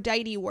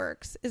Aphrodite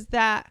works is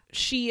that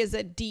she is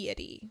a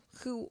deity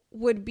who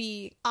would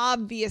be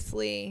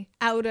obviously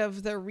out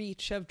of the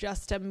reach of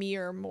just a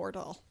mere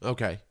mortal.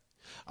 Okay.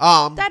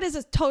 That is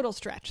a total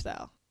stretch,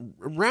 though.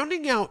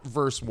 Rounding out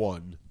verse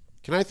 1.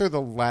 Can I throw the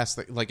last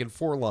thing, like in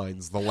 4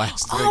 lines, the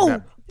last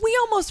thing? We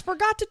almost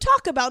forgot to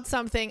talk about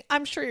something.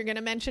 I'm sure you're going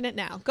to mention it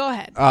now. Go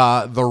ahead.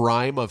 The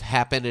rhyme of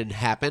happen and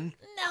happen.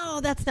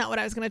 No, that's not what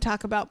I was going to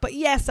talk about. But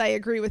yes, I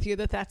agree with you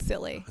that that's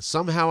silly.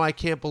 Somehow I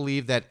can't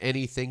believe that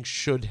anything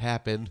should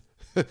happen.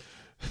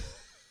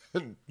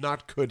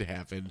 Not could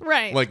happen.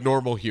 Right. Like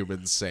normal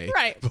humans say.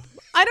 Right.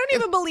 I don't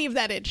even believe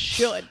that it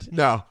should.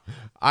 No.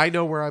 I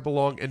know where I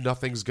belong and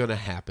nothing's going to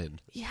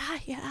happen.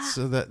 Yeah.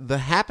 So the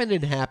happen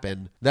and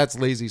happen, that's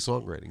lazy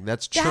songwriting.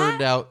 That's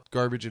churned out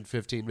garbage in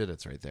 15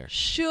 minutes right there.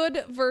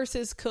 Should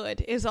versus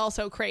could is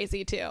also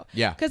crazy too.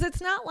 Yeah. Because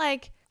it's not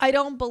like I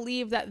don't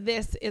believe that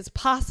this is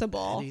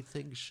possible.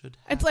 Anything should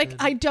happen. It's like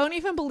I don't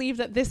even believe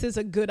that this is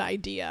a good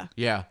idea.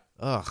 Yeah.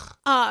 Ugh.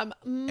 And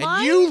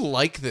you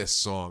like this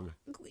song.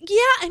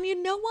 Yeah, and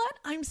you know what?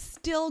 I'm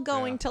still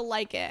going to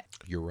like it.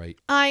 You're right.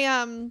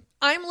 I'm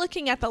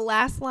looking at the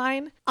last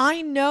line.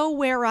 I know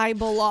where I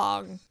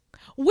belong.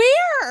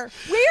 Where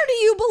do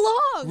you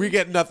belong? We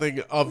get nothing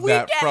of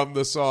that from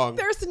the song.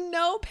 There's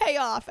no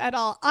payoff at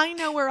all. I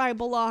know where I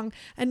belong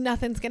and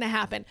nothing's going to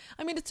happen.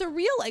 I mean, it's a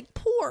real, like,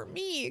 poor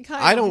me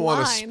kind of I don't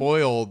want to line.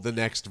 spoil the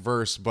next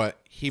verse, but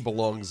he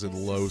belongs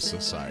in low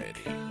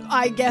society.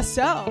 I guess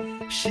so.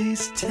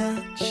 She's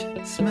touch,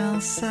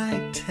 smell,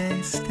 sight,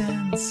 taste,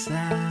 and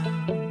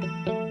sound.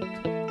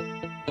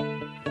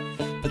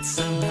 But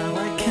somehow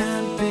I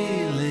can't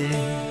believe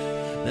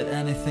that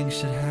anything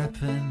should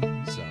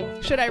happen.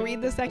 So, should I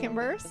read the second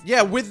verse?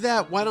 yeah, with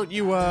that, why don't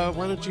you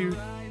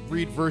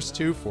read verse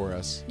 2 for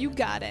us? You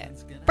got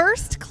it.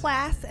 First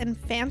class and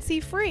fancy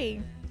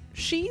free.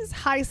 She's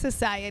high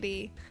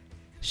society.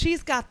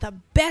 She's got the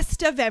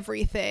best of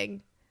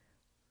everything.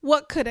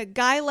 What could a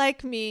guy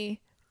like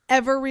me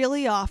ever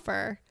really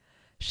offer?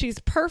 She's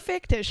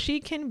perfect as she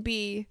can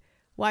be.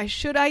 Why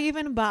should I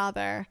even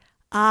bother?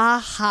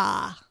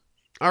 Aha.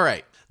 All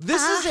right.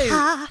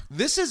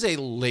 This is a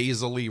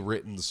lazily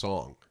written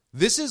song.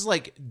 This is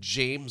like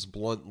James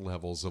Blunt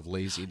levels of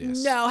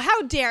laziness. No,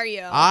 how dare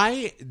you?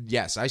 I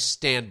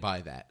stand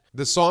by that.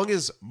 The song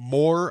is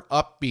more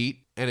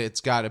upbeat and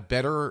it's got a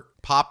better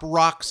pop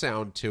rock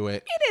sound to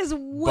it. It is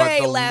way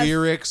but the less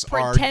lyrics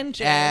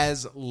pretentious. Are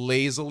as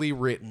lazily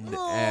written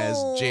as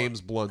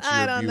James Blunt's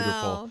You're Beautiful.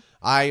 Know.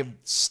 I am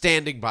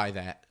standing by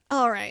that.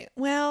 All right.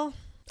 Well,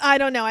 I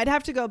don't know. I'd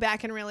have to go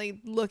back and really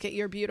look at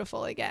You're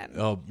Beautiful again.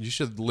 Oh, you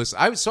should listen.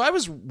 I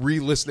was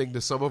re-listening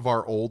to some of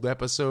our old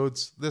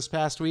episodes this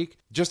past week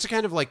just to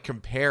kind of like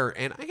compare.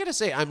 And I got to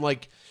say, I'm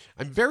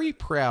very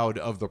proud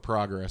of the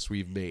progress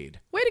we've made.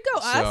 Way to to go,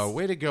 us. So,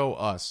 way to go,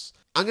 us.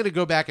 I'm going to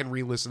go back and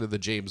re-listen to the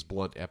James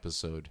Blunt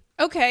episode.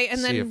 Okay, and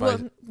See then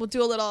if we'll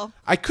do a little...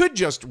 I could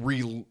just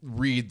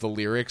read the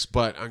lyrics,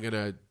 but I'm going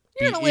to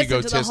be You're gonna listen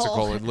to the egotistical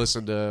whole- and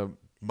listen to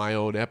my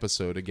own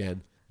episode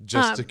again,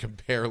 just to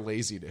compare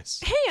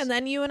laziness. Hey, and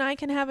then you and I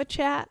can have a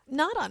chat,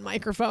 not on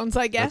microphones,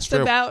 I guess, That's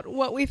true. about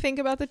what we think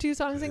about the two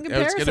songs in It's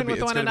comparison gonna be, with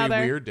it's one gonna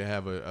another. be weird to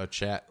have a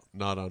chat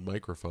not on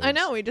microphones. I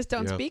know, we just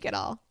don't Yeah. speak at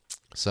all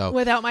So,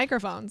 without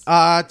microphones.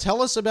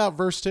 tell us about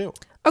verse 2.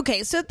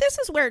 Okay, so this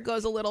is where it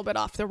goes a little bit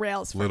off the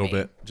rails for A little me.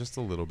 bit. Just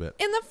a little bit.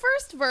 In the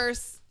first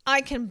verse,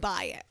 I can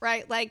buy it,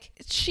 right? Like,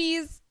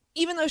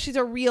 even though she's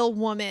a real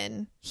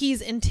woman,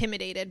 he's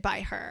intimidated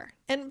by her.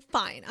 And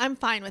fine, I'm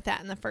fine with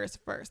that in the first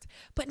verse.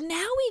 But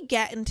now we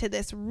get into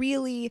this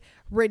really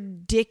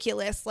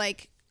ridiculous,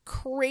 like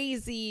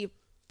crazy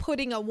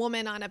putting a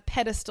woman on a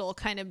pedestal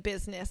kind of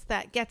business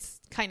that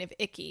gets kind of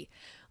icky.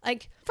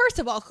 Like, first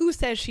of all, who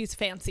says she's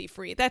fancy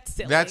free? That's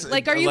silly.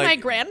 Like, are you my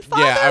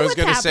grandfather? Yeah, I was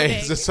What's going to say,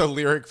 happening? is this a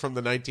lyric from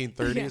the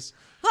 1930s?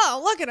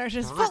 Oh, look at her.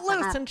 She's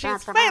footloose and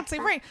she's fancy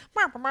free.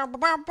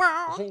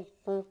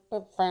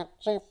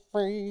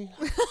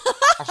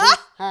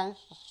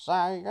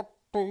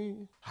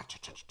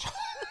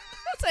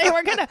 Say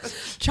we're going to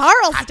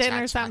Charleston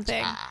or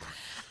something.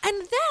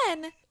 And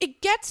then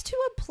it gets to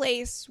a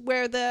place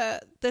where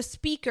the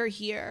speaker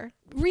here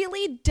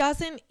really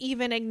doesn't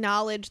even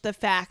acknowledge the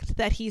fact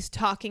that he's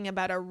talking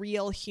about a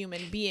real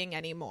human being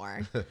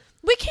anymore.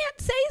 We can't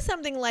say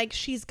something like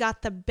she's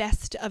got the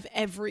best of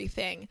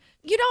everything.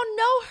 You don't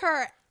know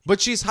her. But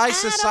she's high At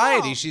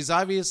society. all. She's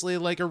obviously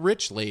like a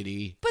rich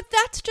lady. But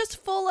that's just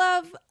full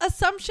of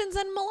assumptions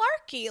and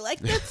malarkey. Like,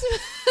 that's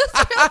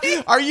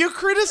really... Are you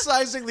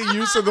criticizing the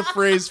use of the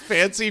phrase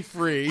fancy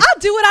free? I'll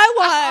do what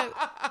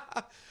I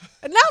want.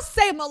 And now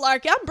say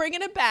malarkey. I'm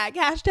bringing it back.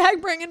 Hashtag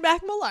bringing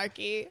back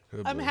malarkey.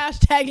 I'm boy.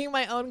 hashtagging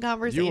my own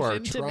conversation You are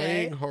today.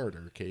 trying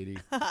harder, Katie.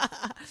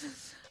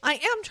 I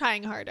am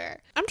trying harder.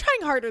 I'm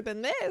trying harder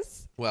than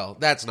this. Well,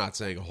 that's not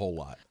saying a whole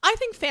lot. I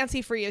think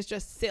fancy free is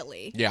just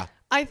silly. Yeah.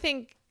 I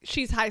think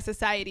she's high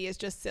society is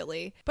just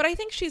silly. But I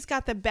think she's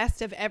got the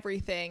best of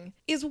everything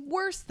is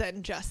worse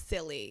than just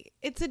silly.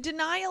 It's a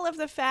denial of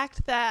the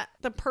fact that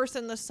the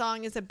person the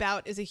song is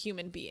about is a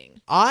human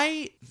being.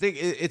 I think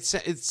it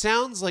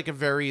sounds like a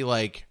very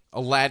like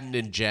Aladdin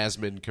and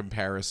Jasmine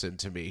comparison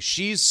to me.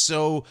 She's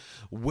so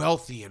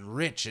wealthy and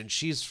rich, and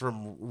she's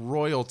from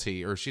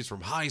royalty, or she's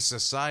from high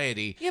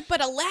society. Yeah,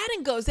 but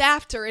Aladdin goes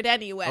after it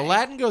anyway.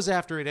 Aladdin goes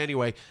after it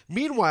anyway.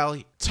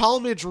 Meanwhile,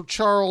 Talmadge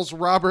Charles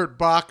Robert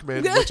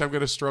Bachman, which I'm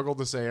going to struggle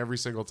to say every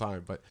single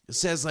time, but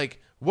says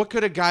like, what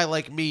could a guy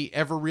like me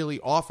ever really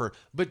offer?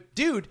 But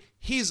dude,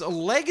 he's a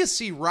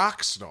legacy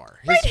rock star.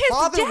 His Right, his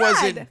father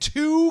was in dad.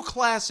 2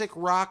 classic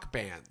rock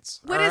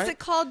bands. What all is right? it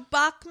called?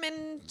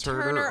 Bachman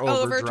Turner Turner Overdrive.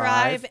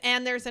 Overdrive.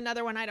 And there's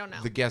another one I don't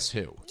know. The Guess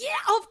Who.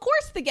 Yeah, of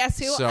course, the Guess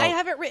Who. So- I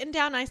have it written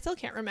down. I still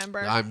can't remember.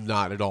 I'm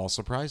not at all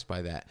surprised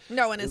by that.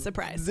 No one is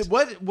surprised.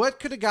 What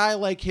could a guy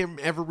like him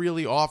ever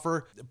really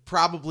offer?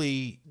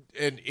 Probably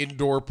an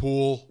indoor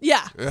pool.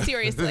 Yeah,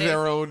 seriously.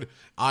 Their own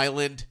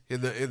island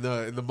in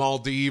the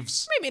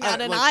Maldives. Maybe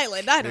not an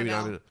island. I don't maybe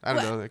know. not I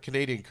don't know. The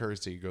Canadian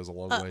currency goes a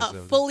long way. A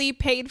fully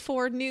paid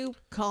for new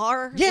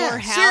car Yeah, or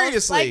house.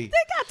 seriously. Like, they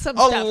got some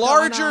a stuff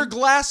larger going on.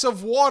 glass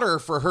of water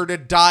for her to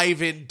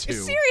dive into.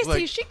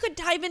 Seriously, Like, she could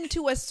dive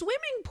into a swimming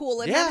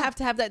pool and Yeah. not have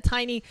to have that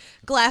tiny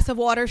glass of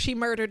water she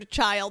murdered a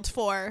child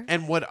for.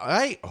 and what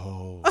I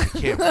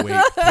can't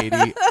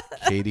wait,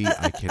 Katie,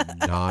 I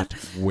cannot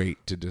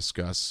wait to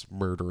discuss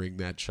murdering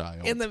that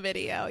child. In the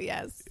video,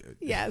 yes.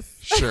 Yes.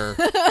 Sure.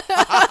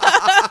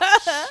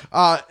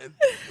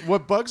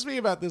 What bugs me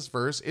about this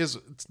verse is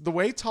the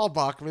way Tal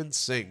Bachman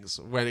sings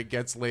when it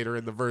gets later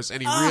in the verse,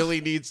 and he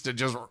really needs to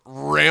just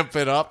ramp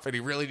it up, and he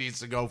really needs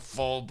to go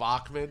full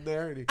Bachman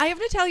there. And I have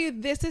to tell you,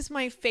 this is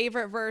my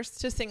favorite verse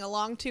to sing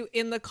along to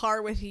in the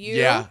car with you.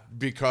 yeah,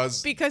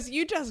 because Because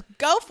you just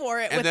go for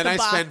it and with then the I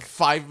Bach. spend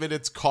 5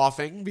 minutes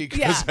coughing because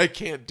Yeah. I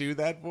can't do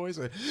that voice.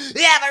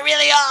 Yeah, but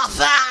really off.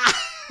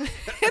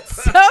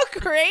 It's so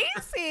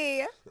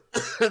crazy.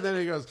 And then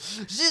he goes,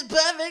 she's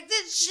perfect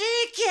as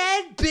she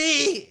can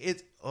be.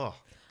 It's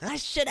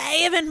Should I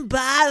even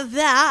bother?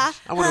 I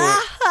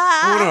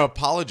want to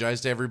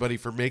apologize to everybody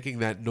for making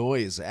that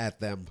noise at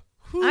them.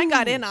 I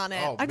got in on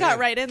it. Oh, I got man.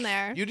 right in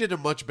there. You did a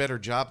much better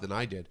job than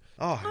I did.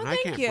 Oh, and I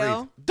thank can't you.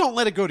 breathe. Don't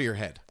let it go to your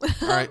head. All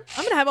right.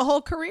 I'm going to have a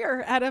whole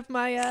career out of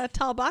my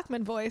Tal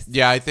Bachman voice.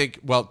 Yeah, I think,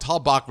 well, Tal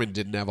Bachman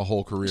didn't have a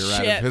whole career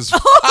out Shit. of his.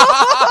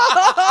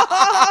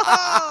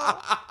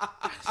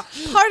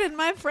 Pardon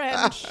my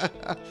French.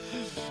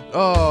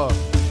 Oh,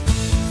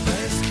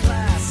 First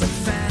class and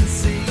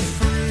fancy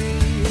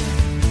free.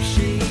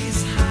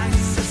 She's high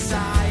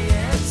society.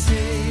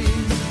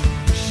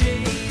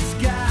 She's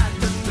got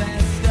the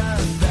best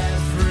of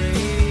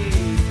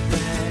everything.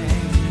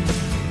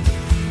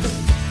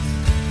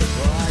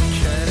 What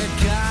could a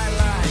guy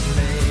like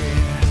me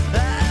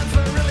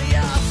ever really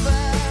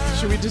offer?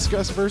 should we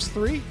discuss verse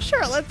 3?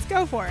 Sure, let's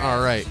go for it.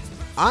 All right.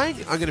 I'm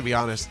going to be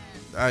honest.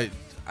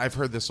 I've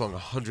heard this song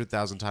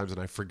 100,000 times and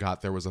I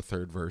forgot there was a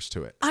third verse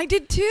to it. I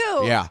did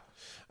too. Yeah.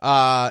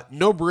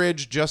 No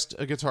bridge, just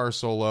a guitar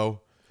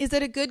solo. Is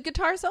it a good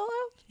guitar solo?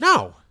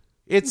 No.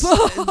 It's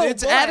Oh,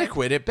 it's boy.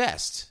 adequate at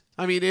best.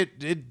 I mean,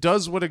 it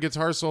does what a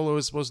guitar solo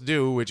is supposed to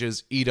do, which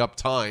is eat up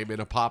time in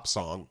a pop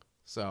song.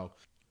 So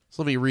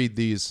let me read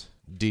these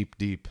deep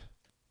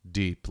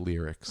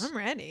lyrics. I'm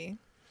ready.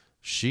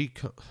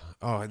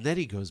 And then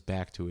he goes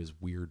back to his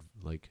weird,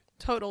 like...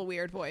 Total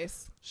weird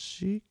voice.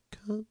 She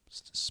comes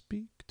to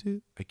speak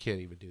to... I can't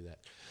even do that.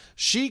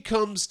 She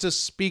comes to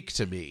speak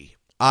to me.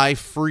 I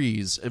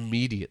freeze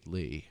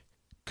immediately.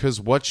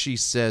 'Cause what she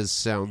says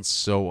sounds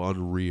so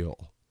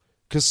unreal.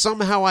 'Cause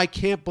somehow I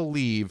can't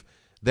believe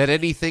that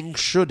anything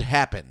should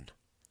happen.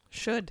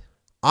 Should.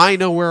 I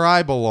know where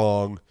I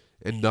belong,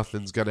 and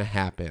nothing's gonna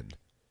happen.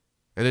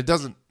 And it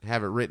doesn't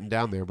have it written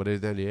down there,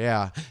 but then,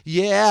 yeah.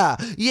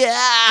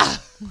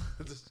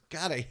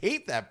 God, I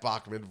hate that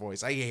Bachman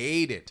voice. I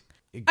hate it.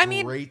 It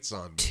grates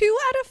on me. 2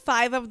 out of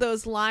 5 of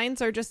those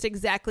lines are just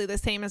exactly the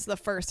same as the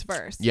first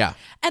verse. Yeah.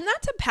 And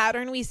that's a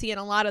pattern we see in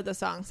a lot of the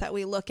songs that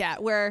we look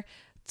at, where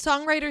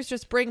songwriters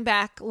just bring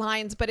back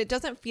lines, but it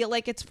doesn't feel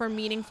like it's for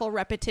meaningful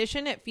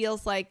repetition. It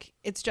feels like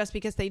it's just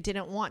because they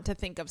didn't want to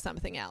think of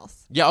something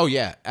else. Yeah, oh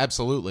yeah,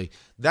 absolutely.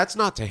 That's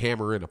not to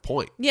hammer in a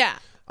point. Yeah.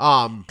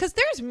 Because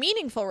there's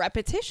meaningful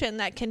repetition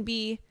that can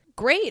be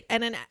great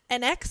and an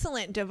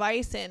excellent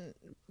device in,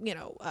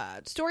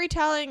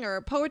 storytelling or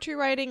poetry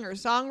writing or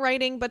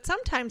songwriting. But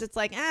sometimes it's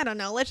like, I don't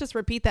know, let's just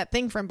repeat that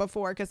thing from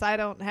before because I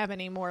don't have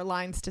any more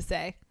lines to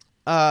say.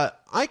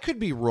 I could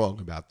be wrong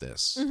about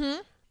this.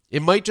 Mm-hmm.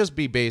 It might just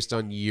be based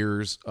on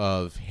years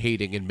of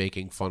hating and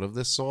making fun of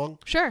this song.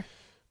 Sure.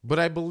 But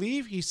I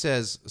believe he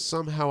says,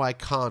 somehow I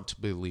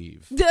can't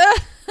believe.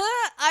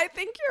 I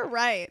think you're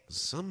right.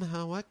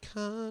 Somehow I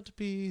can't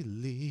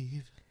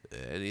believe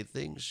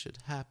anything should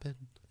happen.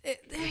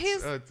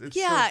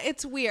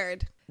 It's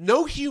weird.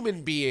 No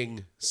human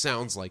being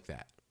sounds like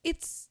that.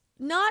 It's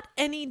not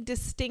any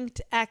distinct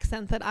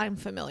accent that I'm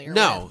familiar with.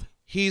 No,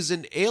 he's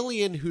an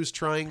alien who's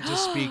trying to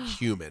speak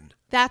human.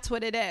 That's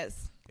what it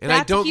is. And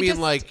I don't mean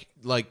like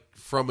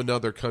from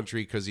another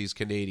country because he's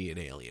Canadian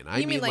alien.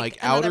 I mean like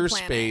outer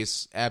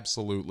space,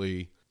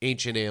 absolutely.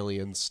 Ancient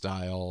alien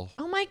style.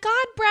 Oh my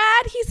God,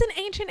 Brad, he's an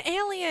ancient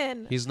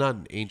alien. He's not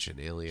an ancient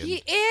alien.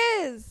 He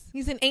is.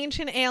 He's an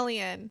ancient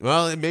alien.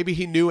 Well, maybe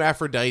he knew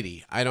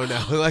Aphrodite. I don't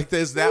know. Like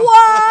this.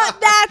 What?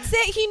 That's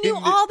it. He knew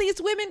all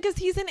these women because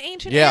he's an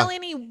ancient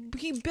alien.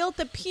 He built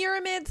the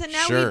pyramids and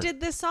now he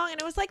did this song. And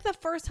it was like the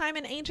first time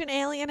an ancient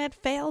alien had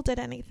failed at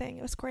anything.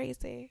 It was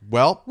crazy.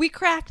 Well, we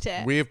cracked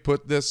it. We have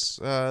put this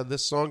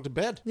song to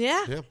bed.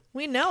 Yeah.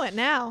 We know it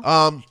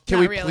now. Can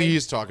we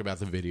please talk about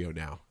the video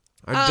now?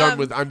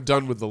 I'm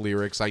done with the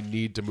lyrics. I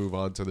need to move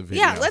on to the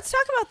video. Yeah, let's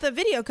talk about the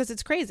video because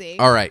it's crazy.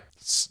 All right.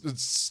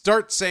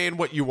 Start saying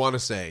what you want to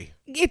say.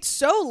 It's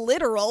so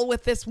literal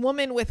with this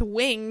woman with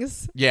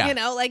wings. Yeah.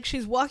 Like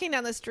she's walking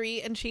down the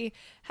street and she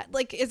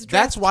is dressed.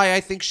 That's why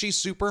I think she's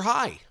super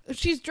high.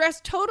 She's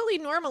dressed totally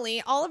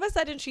normally. All of a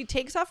sudden she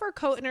takes off her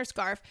coat and her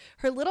scarf.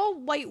 Her little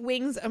white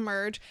wings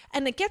emerge.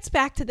 And it gets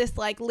back to this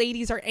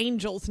ladies are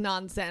angels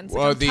nonsense.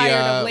 Well, I'm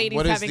tired of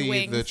ladies having What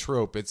wings. is the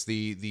trope? It's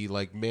the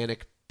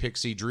manic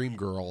pixie dream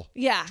girl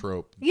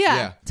trope.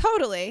 Yeah,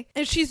 totally.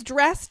 And she's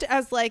dressed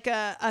as like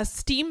a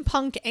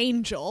steampunk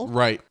angel.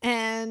 Right.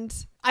 And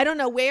I don't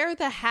know where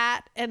the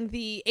hat and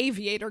the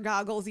aviator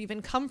goggles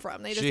even come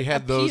from. She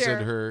had those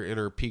in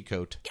her pea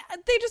coat. Yeah,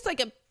 they just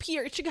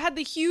appear. She had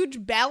the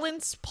huge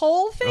balance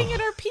pole thing in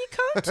her pea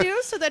coat too,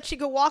 so that she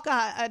could walk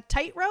a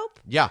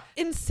tightrope. Yeah.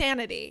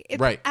 Insanity.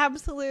 It's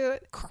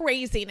absolute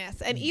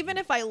craziness. And even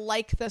if I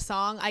like the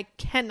song, I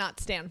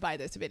cannot stand by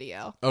this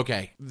video.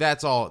 Okay,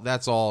 that's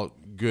all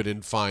good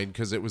and fine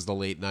because it was the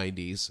late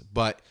 90s.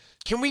 But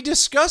can we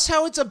discuss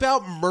how it's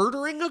about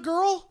murdering a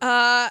girl?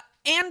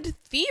 And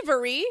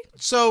thievery.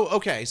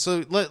 So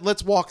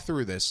let's walk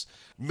through this.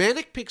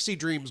 Manic Pixie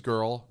Dreams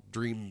Girl,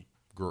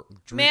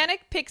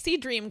 Manic Pixie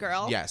Dream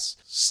Girl. Yes.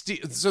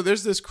 So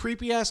there's this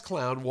creepy ass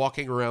clown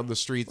walking around the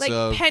streets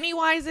of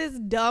Pennywise's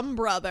dumb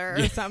brother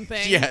or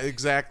something. Yeah,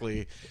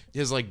 exactly.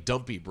 His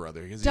dumpy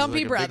brother.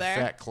 Dumpy brother.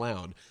 Big fat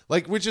clown.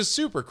 Which is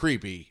super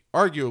creepy.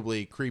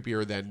 Arguably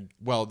creepier than,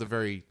 well, at the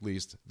very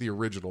least, the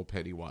original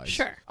Pennywise.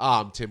 Sure.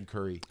 Tim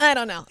Curry. I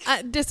don't know.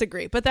 I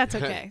disagree, but that's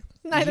okay.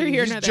 Neither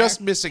here nor there. Just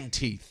missing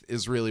teeth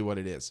is really what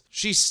it is.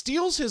 She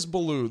steals his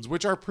balloons,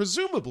 which are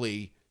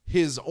presumably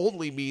his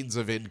only means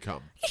of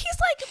income. He's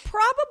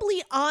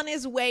probably on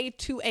his way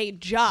to a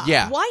job.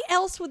 Yeah. Why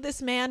else would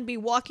this man be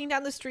walking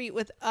down the street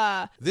with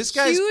a this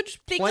guy's huge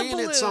thing playing of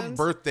balloons at some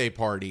birthday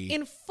party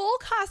in full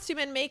costume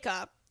and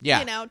makeup, Yeah.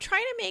 You know,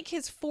 trying to make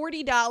his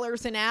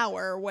 $40 an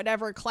hour, or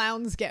whatever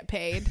clowns get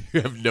paid.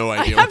 You have no I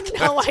idea. have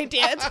no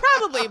idea. It's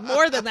probably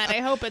more than that. I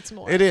hope it's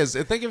more. It is.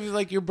 Think of it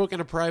like you're booking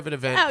a private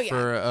event Oh, yeah.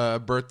 for a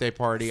birthday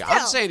party. I'm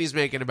Still. saying he's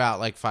making about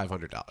like $500.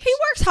 He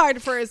works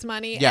hard for his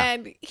money, Yeah.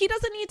 and he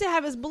doesn't need to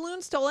have his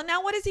balloon stolen.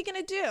 Now, what is he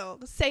going to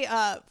do? Say,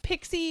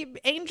 pixie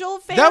angel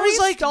fairy That was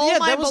like stole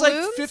my that was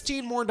balloons? like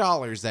 $15 more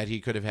that he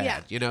could have had.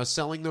 Yeah. You know,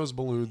 selling those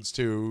balloons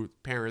to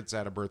parents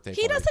at a birthday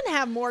He party. doesn't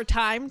have more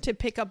time to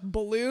pick up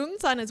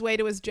balloons on his way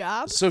to his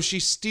job. So she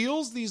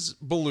steals these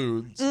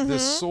balloons,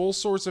 this sole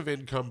source of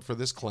income for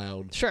this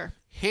clown. Sure.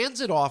 Hands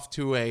it off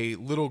to a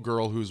little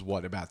girl who's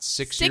about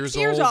 6 6 years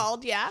years old.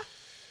 old, yeah.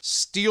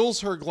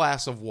 Steals her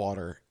glass of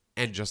water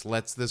and just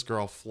lets this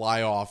girl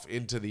fly off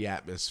into the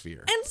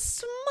atmosphere. And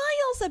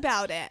smiles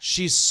about it.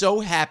 She's so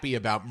happy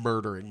about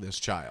murdering this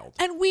child.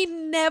 And we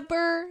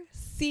never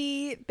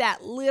see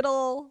that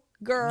little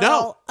girl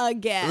No.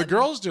 again. The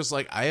girl's just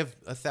like, I have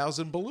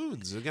 1,000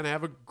 balloons. They're going to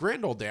have a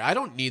grand old day. I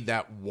don't need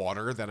that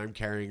water that I'm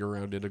carrying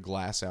around in a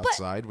glass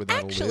outside without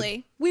a lid.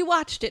 Actually, we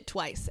watched it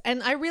twice,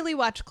 and I really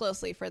watched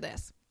closely for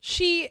this.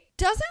 She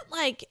doesn't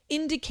like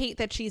indicate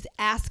that she's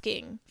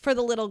asking for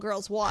the little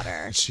girl's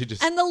water. She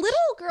just- And the little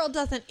girl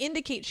doesn't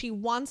indicate she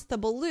wants the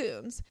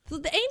balloons. So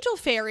the angel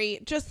fairy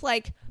just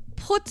like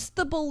puts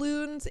the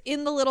balloons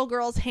in the little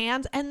girl's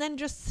hands and then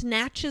just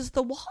snatches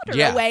the water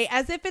Yeah. away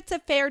as if it's a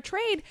fair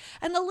trade.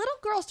 And the little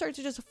girl starts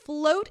to just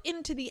float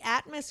into the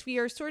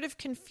atmosphere, sort of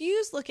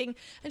confused looking,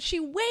 and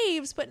she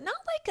waves, but not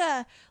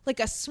like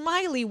a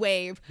smiley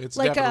wave. It's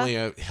like definitely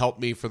a help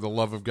me for the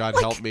love of God,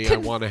 like help me. I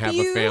want to have a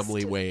confused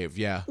family wave.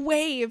 Yeah.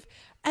 wave.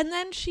 And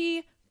then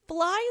she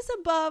flies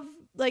above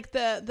like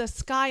the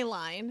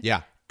skyline.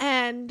 Yeah.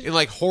 And In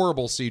like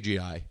horrible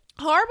CGI.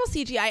 horrible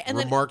CGI. And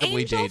Remarkably then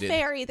Angel dated.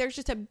 Fairy, there's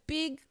just a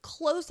big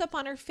close up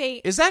on her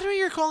face. Is that who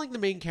you're calling the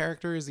main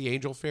character? Is the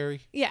angel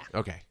fairy? Yeah.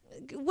 Okay.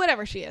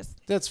 Whatever she is.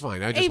 That's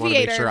fine. I just want to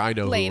make Aviator sure I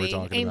know lady, who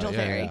we're talking Angel about.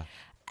 Yeah, Fairy. yeah.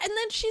 And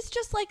then she's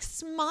just like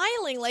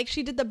smiling like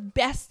she did the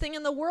best thing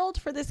in the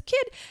world for this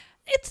kid.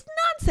 It's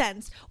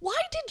nonsense. Why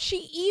did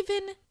she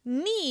even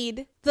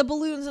need the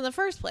balloons in the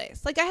first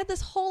place? Like, I had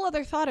this whole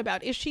other thought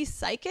about, is she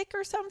psychic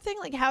or something?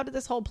 Like, how did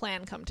this whole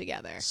plan come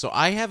together? So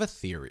I have a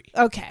theory.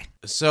 Okay.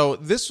 So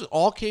this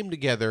all came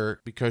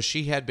together because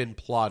she had been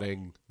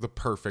plotting the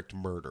perfect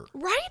murder.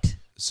 Right?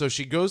 So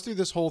she goes through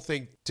this whole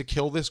thing to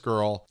kill this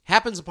girl,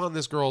 happens upon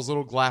this girl's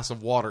little glass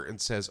of water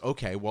and says,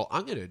 okay, well,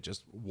 I'm going to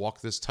just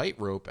walk this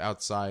tightrope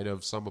outside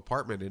of some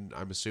apartment in,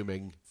 I'm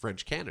assuming,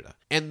 French Canada.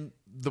 And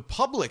the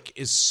public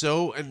is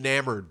so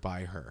enamored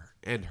by her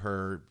and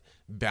her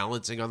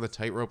balancing on the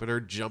tightrope and her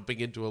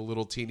jumping into a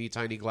little teeny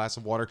tiny glass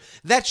of water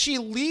that she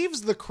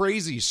leaves the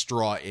crazy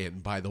straw in,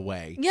 by the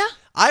way. Yeah.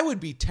 I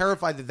would be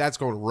terrified that that's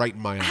going right in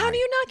my eye. How do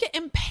you not get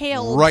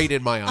impaled Right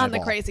in my eyeball. on the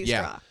crazy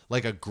Yeah. straw?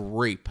 Like a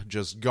grape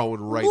just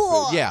going right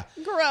Ugh, through. Yeah.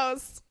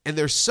 Gross. And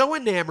they're so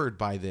enamored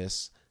by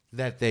this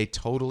that they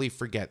totally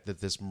forget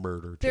that this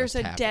murder There's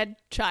just a happened. dead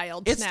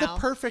child It's now. the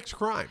perfect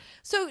crime.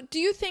 So do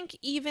you think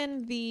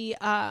even the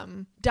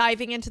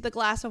diving into the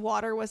glass of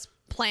water was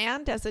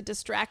planned as a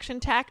distraction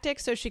tactic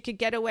so she could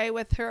get away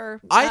with her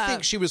I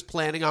think she was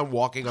planning on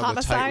walking on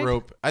homicide? the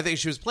tightrope. I think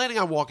she was planning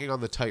on walking on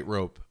the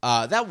tightrope.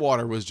 That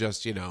water was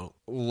just, a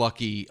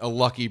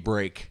lucky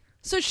break.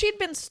 So she'd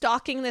been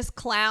stalking this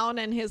clown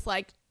and his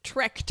like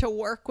trek to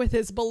work with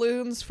his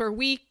balloons for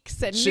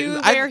weeks and knew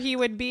where he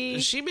would be.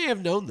 She may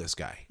have known this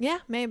guy. Yeah,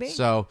 maybe.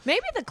 So,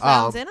 maybe the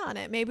clown's in on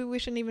it. Maybe we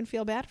shouldn't even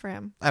feel bad for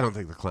him. I don't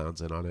think the clown's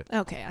in on it.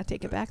 Okay, I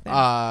take it back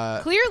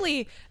then.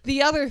 Clearly,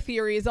 the other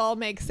theories all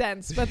make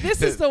sense, but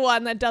this is the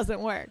one that doesn't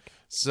work.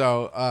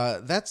 So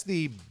that's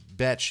the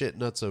batshit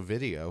nutso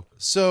video.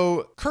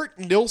 So Kurt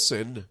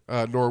Nilsson,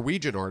 a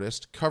Norwegian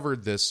artist,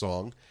 covered this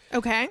song.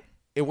 Okay.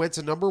 It went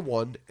to number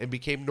 1 and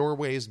became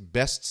Norway's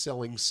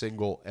best-selling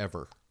single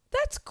ever.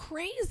 That's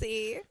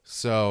crazy.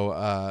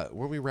 So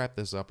when we wrap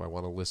this up, I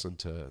want to listen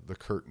to the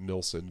Kurt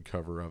Nilsson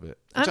cover of it.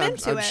 Which I'm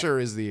into it. sure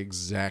is the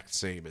exact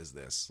same as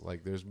this.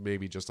 Like there's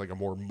maybe just like a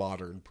more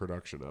modern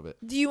production of it.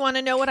 Do you want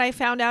to know what I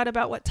found out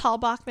about what Tal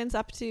Bachman's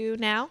up to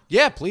now?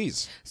 Yeah,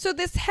 please. So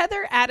this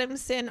Heather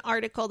Adamson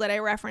article that I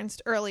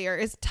referenced earlier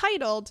is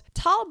titled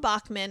Tal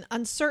Bachman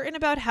Uncertain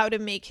About How to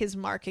Make His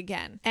Mark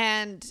Again.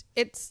 And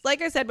it's,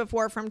 like I said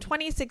before, from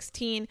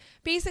 2016.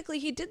 Basically,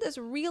 he did this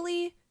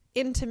really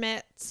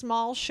intimate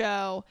small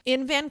show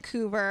in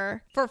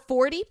Vancouver for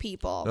 40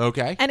 people.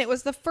 Okay. And it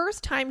was the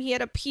first time he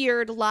had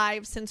appeared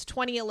live since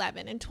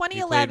 2011. In He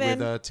 2011,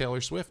 played with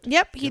Taylor Swift.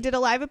 Yep, he did a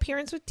live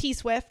appearance with T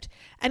Swift,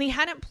 and he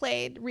hadn't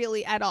played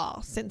really at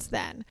all since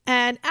then.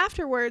 And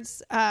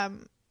afterwards,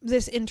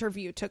 this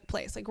interview took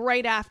place, like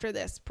right after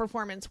this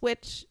performance,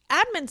 which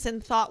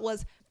Adamson thought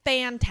was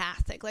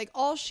fantastic. Like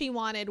all she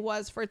wanted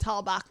was for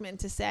Tal Bachman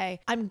to say,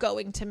 I'm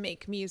going to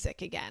make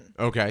music again.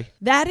 Okay.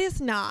 That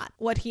is not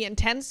what he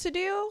intends to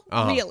do,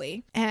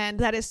 really. And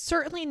that is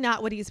certainly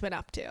not what he's been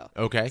up to.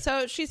 Okay.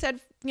 So she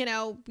said,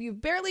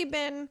 you've barely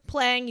been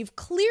playing. You've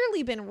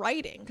clearly been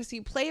writing because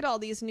you played all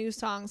these new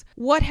songs.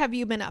 What have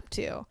you been up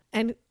to?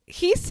 And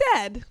he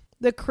said,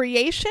 the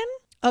creation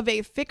of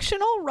a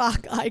fictional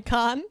rock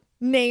icon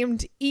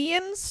named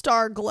Ian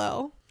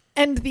Starglow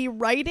and the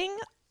writing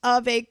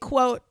of a,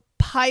 quote,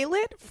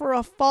 pilot for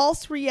a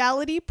false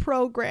reality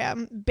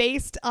program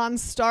based on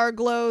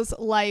Starglow's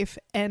life,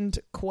 end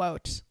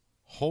quote.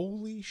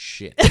 Holy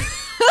shit.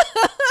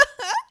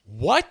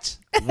 What?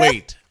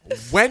 Wait,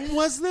 when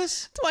was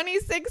this?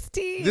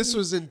 2016. This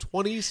was in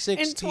 2016.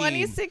 In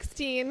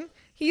 2016,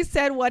 he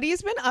said what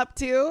he's been up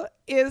to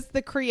is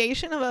the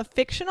creation of a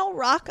fictional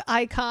rock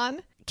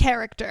icon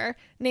character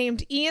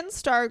named Ian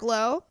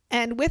Starglow.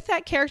 And with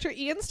that character,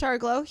 Ian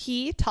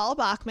Starglow, Tal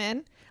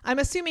Bachman, I'm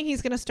assuming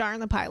he's going to star in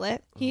the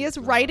pilot. He is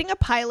writing a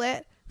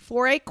pilot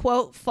for a,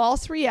 quote,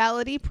 false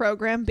reality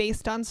program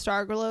based on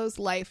Starglow's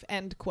life,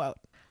 end quote.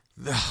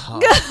 Oh,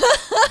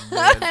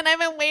 And I've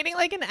been waiting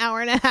like an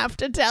hour and a half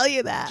to tell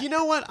you that. you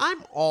know what?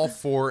 I'm all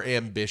for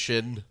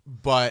ambition,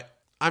 but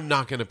I'm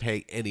not going to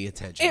pay any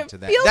attention It to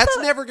that. feels That's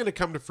so- never going to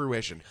come to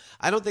fruition.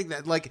 I don't think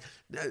that, like,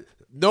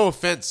 no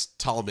offense,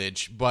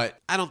 Talmadge, but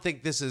I don't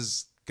think this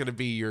is going to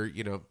be your,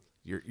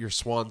 your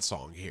swan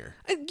song here.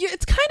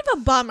 It's kind of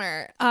a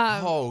bummer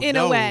in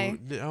a way.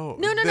 No.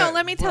 No.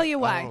 Let me tell you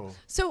why. Oh.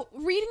 So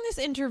reading this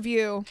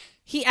interview,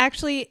 he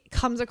actually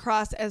comes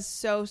across as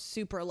so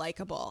super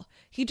likable.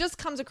 He just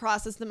comes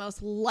across as the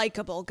most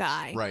likable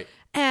guy. Right.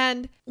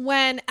 And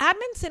when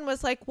Admonson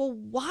was like, well,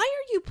 why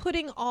are you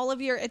putting all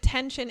of your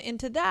attention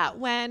into that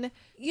when,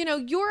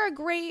 you're a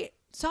great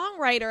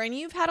songwriter and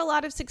you've had a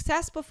lot of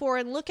success before,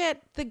 and look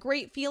at the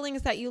great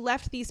feelings that you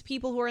left these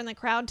people who are in the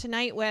crowd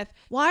tonight with.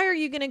 Why are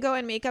you going to go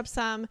and make up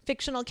some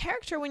fictional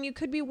character when you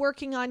could be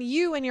working on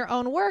you and your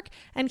own work?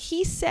 And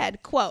he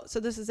said, quote, so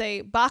this is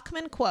a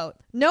Bachman quote,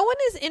 "No one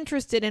is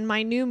interested in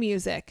my new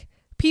music.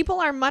 People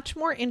are much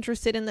more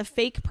interested in the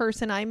fake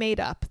person I made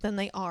up than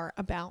they are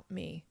about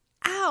me."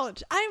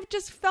 Ouch. I've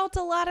just felt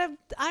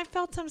I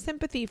felt some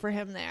sympathy for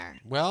him there.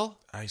 Well,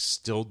 I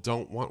still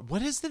don't want...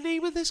 What is the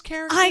name of this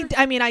character?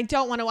 I mean, I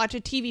don't want to watch a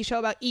TV show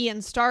about Ian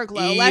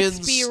Starglow. Ian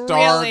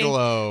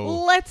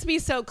Starglow. Let's be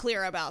so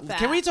clear about that.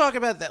 Can we talk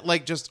about that,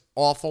 like, just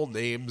awful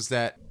names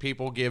that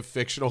people give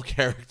fictional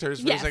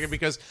characters for Yes. a second?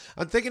 Because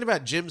I'm thinking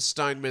about Jim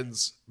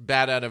Steinman's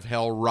Bat Out of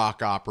Hell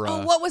rock opera.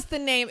 Oh, what was the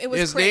name? It was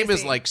His crazy. name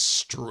is like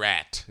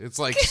Strat. It's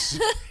like...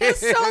 It's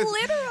so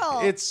literal.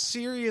 It's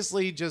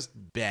seriously just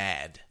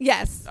bad.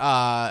 Yes.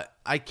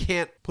 I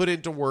can't put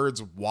into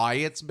words why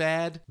it's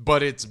bad,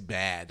 but it's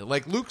bad.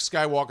 Like, Luke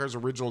Skywalker's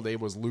original name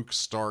was Luke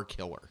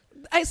Starkiller.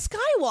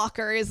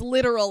 Skywalker is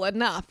literal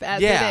enough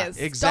as Yeah, it is.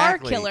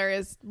 exactly. Starkiller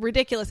is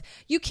ridiculous.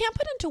 You can't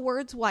put into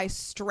words why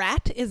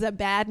Strat is a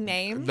bad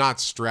name. Not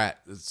Strat.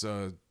 It's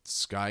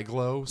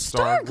Skyglow?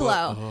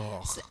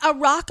 Starglow. Ugh. A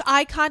rock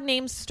icon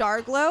named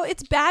Starglow.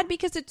 It's bad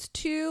because it's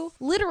too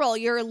literal.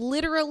 You're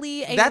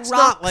literally a That's rock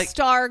not like-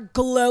 star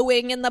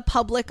glowing in the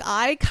public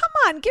eye. Come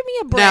on, give me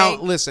a break. Now,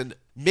 listen,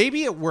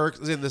 maybe it works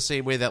in the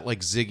same way that, like,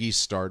 Ziggy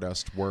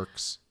Stardust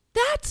works.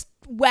 That's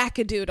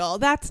wackadoodle.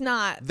 That's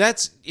not.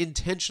 That's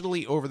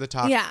intentionally over the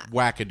top Yeah.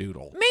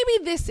 wackadoodle.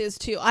 Maybe this is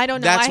too. I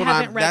don't know. That's I what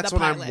haven't I'm. read That's the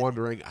what pilot. I'm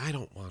wondering. I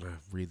don't want to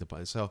read the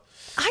pilot. So,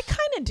 I kind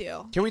of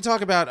do. can we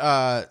talk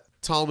about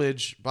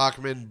Talmadge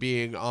Bachman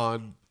being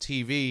on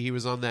TV? He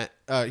was on that.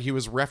 He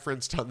was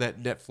referenced on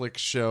that Netflix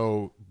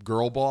show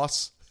Girl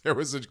Boss. There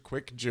was a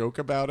quick joke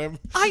about him.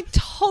 I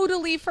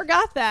totally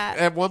forgot that.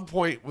 At one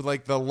point, with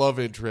like the love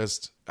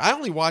interest, I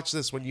only watched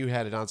this when you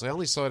had it on, so I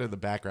only saw it in the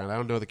background. I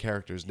don't know the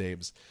characters'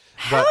 names.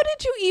 How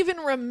did you even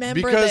remember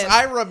Because this?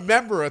 I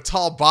remember a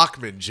Tal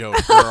Bachman joke,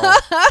 girl.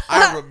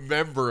 I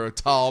remember a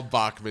Tal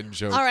Bachman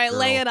joke. All right, girl.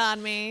 lay it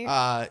on me.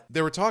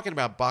 They were talking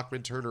about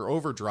Bachman Turner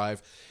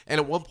Overdrive, and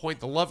at one point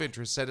the love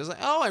interest said,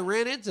 "Oh, I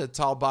ran into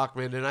Tal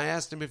Bachman, and I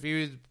asked him if he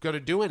was going to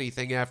do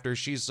anything after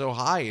She's So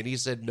High, and he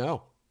said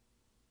no."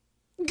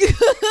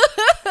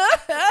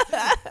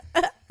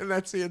 And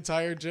that's the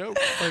entire joke.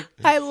 Like,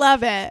 I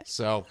love it.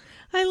 so,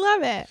 I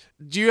love it.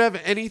 do you have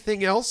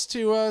anything else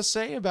to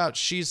say about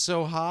She's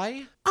So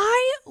High?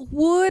 I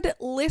would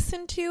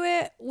listen to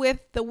it with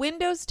the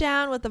windows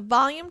down, with the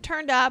volume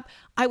turned up.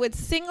 I would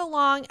sing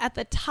along at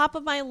the top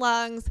of my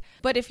lungs.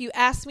 But if you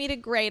asked me to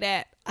grade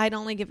it, I'd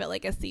only give it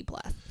like a C+.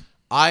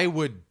 I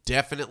would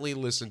definitely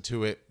listen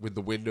to it with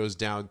the windows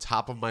down,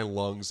 top of my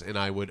lungs, and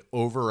I would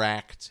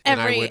overact,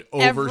 and I would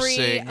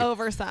oversing. Every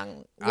oversung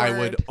word. I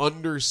would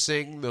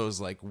undersing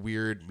those like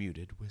weird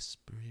muted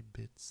whispering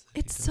bits. that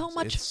It's he so does.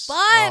 much It's-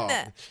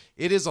 fun.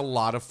 It is a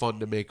lot of fun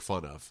to make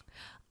fun of.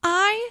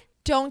 I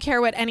don't care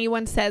what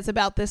anyone says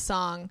about this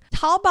song.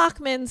 Tal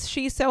Bachman's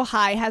She's So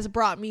High has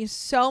brought me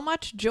so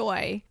much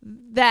joy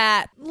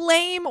that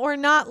lame or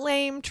not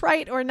lame,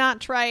 trite or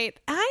not trite,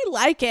 I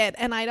like it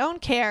and I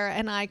don't care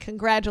and I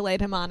congratulate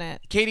him on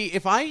it. Katie,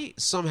 if I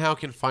somehow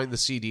can find the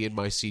CD in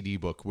my CD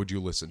book, would you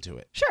listen to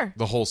it? Sure.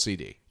 The whole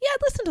CD? Yeah, I'd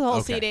listen to the whole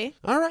Okay. CD.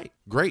 All right,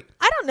 great.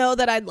 I don't know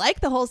that I'd like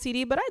the whole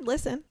CD, but I'd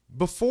listen.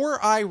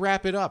 Before I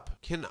wrap it up,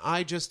 can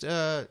I just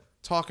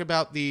talk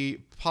about the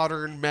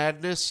Modern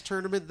Madness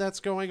tournament that's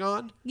going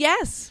on?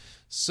 Yes.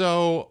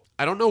 So,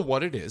 I don't know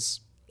what it is.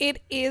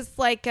 It is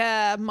like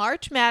a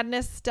March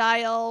Madness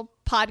style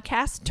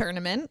podcast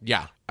tournament.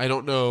 Yeah, I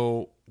don't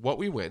know what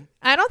we win.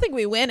 I don't think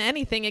we win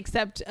anything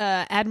except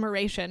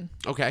admiration.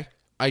 Okay.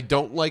 I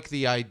don't like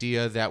the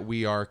idea that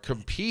we are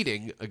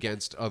competing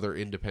against other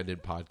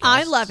independent podcasts.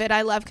 I love it.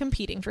 I love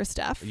competing for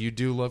stuff. You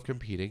do love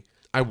competing.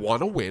 I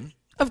want to win.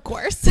 Of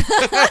course.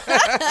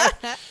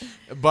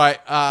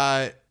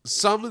 But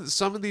some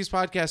of these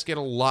podcasts get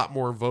a lot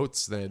more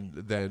votes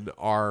than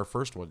our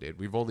first one did.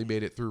 We've only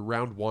made it through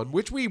round 1,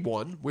 which we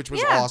won, which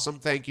was awesome.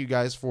 Thank you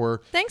guys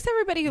for Thanks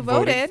everybody who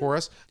voting voted for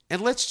us.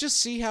 And let's just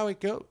see how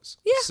it goes.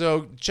 Yeah.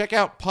 So check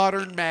out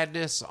Podern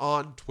Madness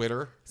on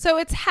Twitter. So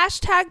it's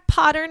hashtag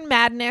Podern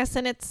Madness,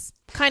 and it's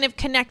kind of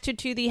connected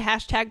to the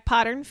hashtag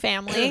Podern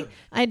family.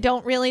 I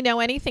don't really know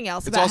anything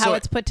else about how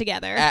it's put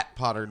together. At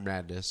Podern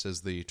Madness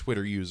is the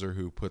Twitter user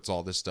who puts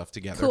all this stuff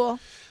together. Cool.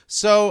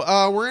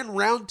 So we're in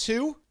round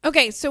 2.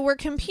 Okay, so we're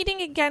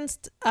competing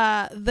against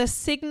the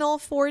Signal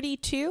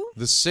 42.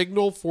 The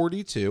Signal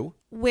 42.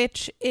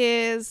 Which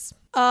is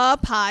a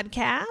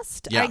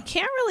podcast. Yeah. I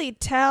can't really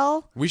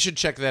tell We should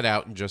check that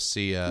out and just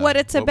see what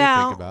it's what we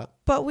think about.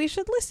 But we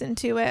should listen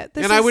to it.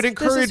 I would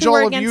encourage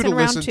all of you to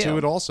listen to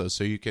it also,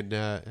 so you can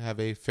have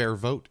a fair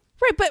vote.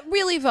 Right, but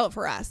really vote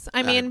for us.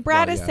 I mean,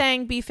 Brad is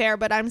saying be fair,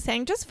 but I'm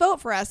saying just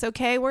vote for us,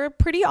 okay? We're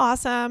pretty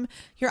awesome.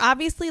 You're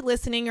obviously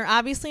listening. You're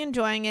obviously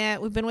enjoying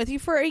it. We've been with you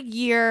for a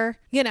year.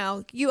 You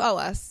know, you owe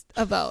us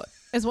a vote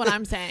is what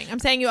I'm saying. I'm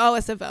saying you owe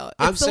us a vote.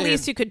 It's the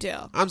least you could do.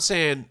 I'm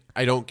saying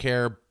I don't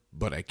care,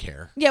 but I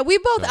care. Yeah, we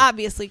both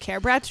obviously care.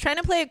 Brad's trying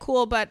to play it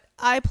cool, but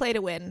I play to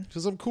win.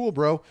 Because I'm cool,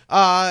 bro.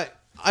 I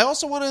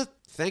also want to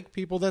thank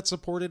people that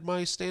supported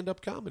my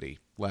stand-up comedy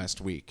last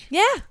week.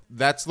 Yeah.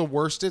 That's the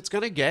worst it's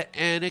going to get,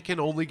 and it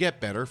can only get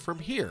better from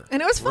here. And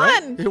it was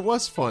fun. Right? It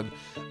was fun.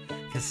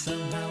 'Cause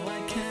somehow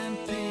I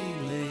can't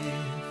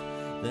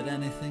believe that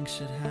anything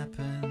should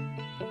happen.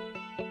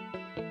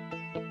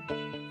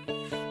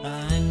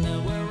 I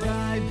know where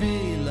I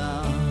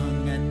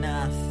belong and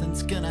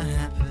nothing's gonna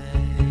happen.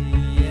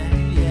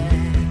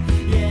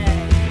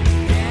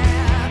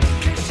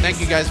 Thank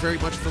you guys very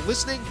much for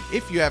listening.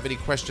 If you have any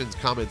questions,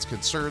 comments,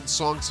 concerns,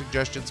 song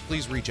suggestions,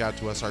 please reach out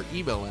to us. Our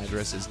email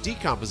address is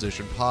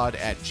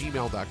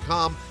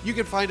decompositionpod@gmail.com. You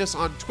can find us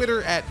on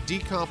Twitter at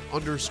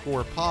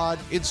decomp_pod,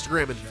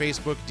 Instagram and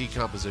Facebook,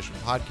 Decomposition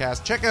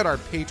Podcast. Check out our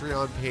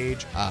Patreon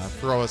page.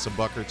 Throw us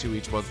 $1 or $2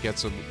 each month. Get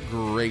some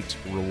great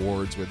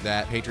rewards with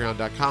that.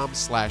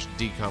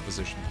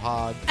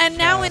 Patreon.com/decompositionpod. And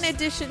now, in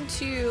addition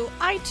to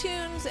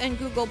iTunes and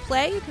Google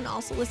Play, you can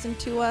also listen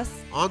to us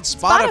on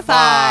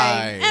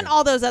Spotify. And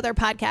all those other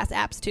podcast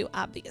apps too,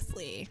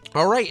 obviously.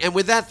 All right, and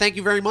with that, thank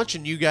you very much,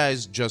 and you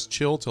guys just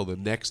chill till the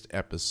next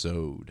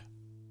episode.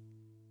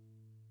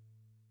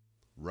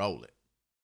 Roll it.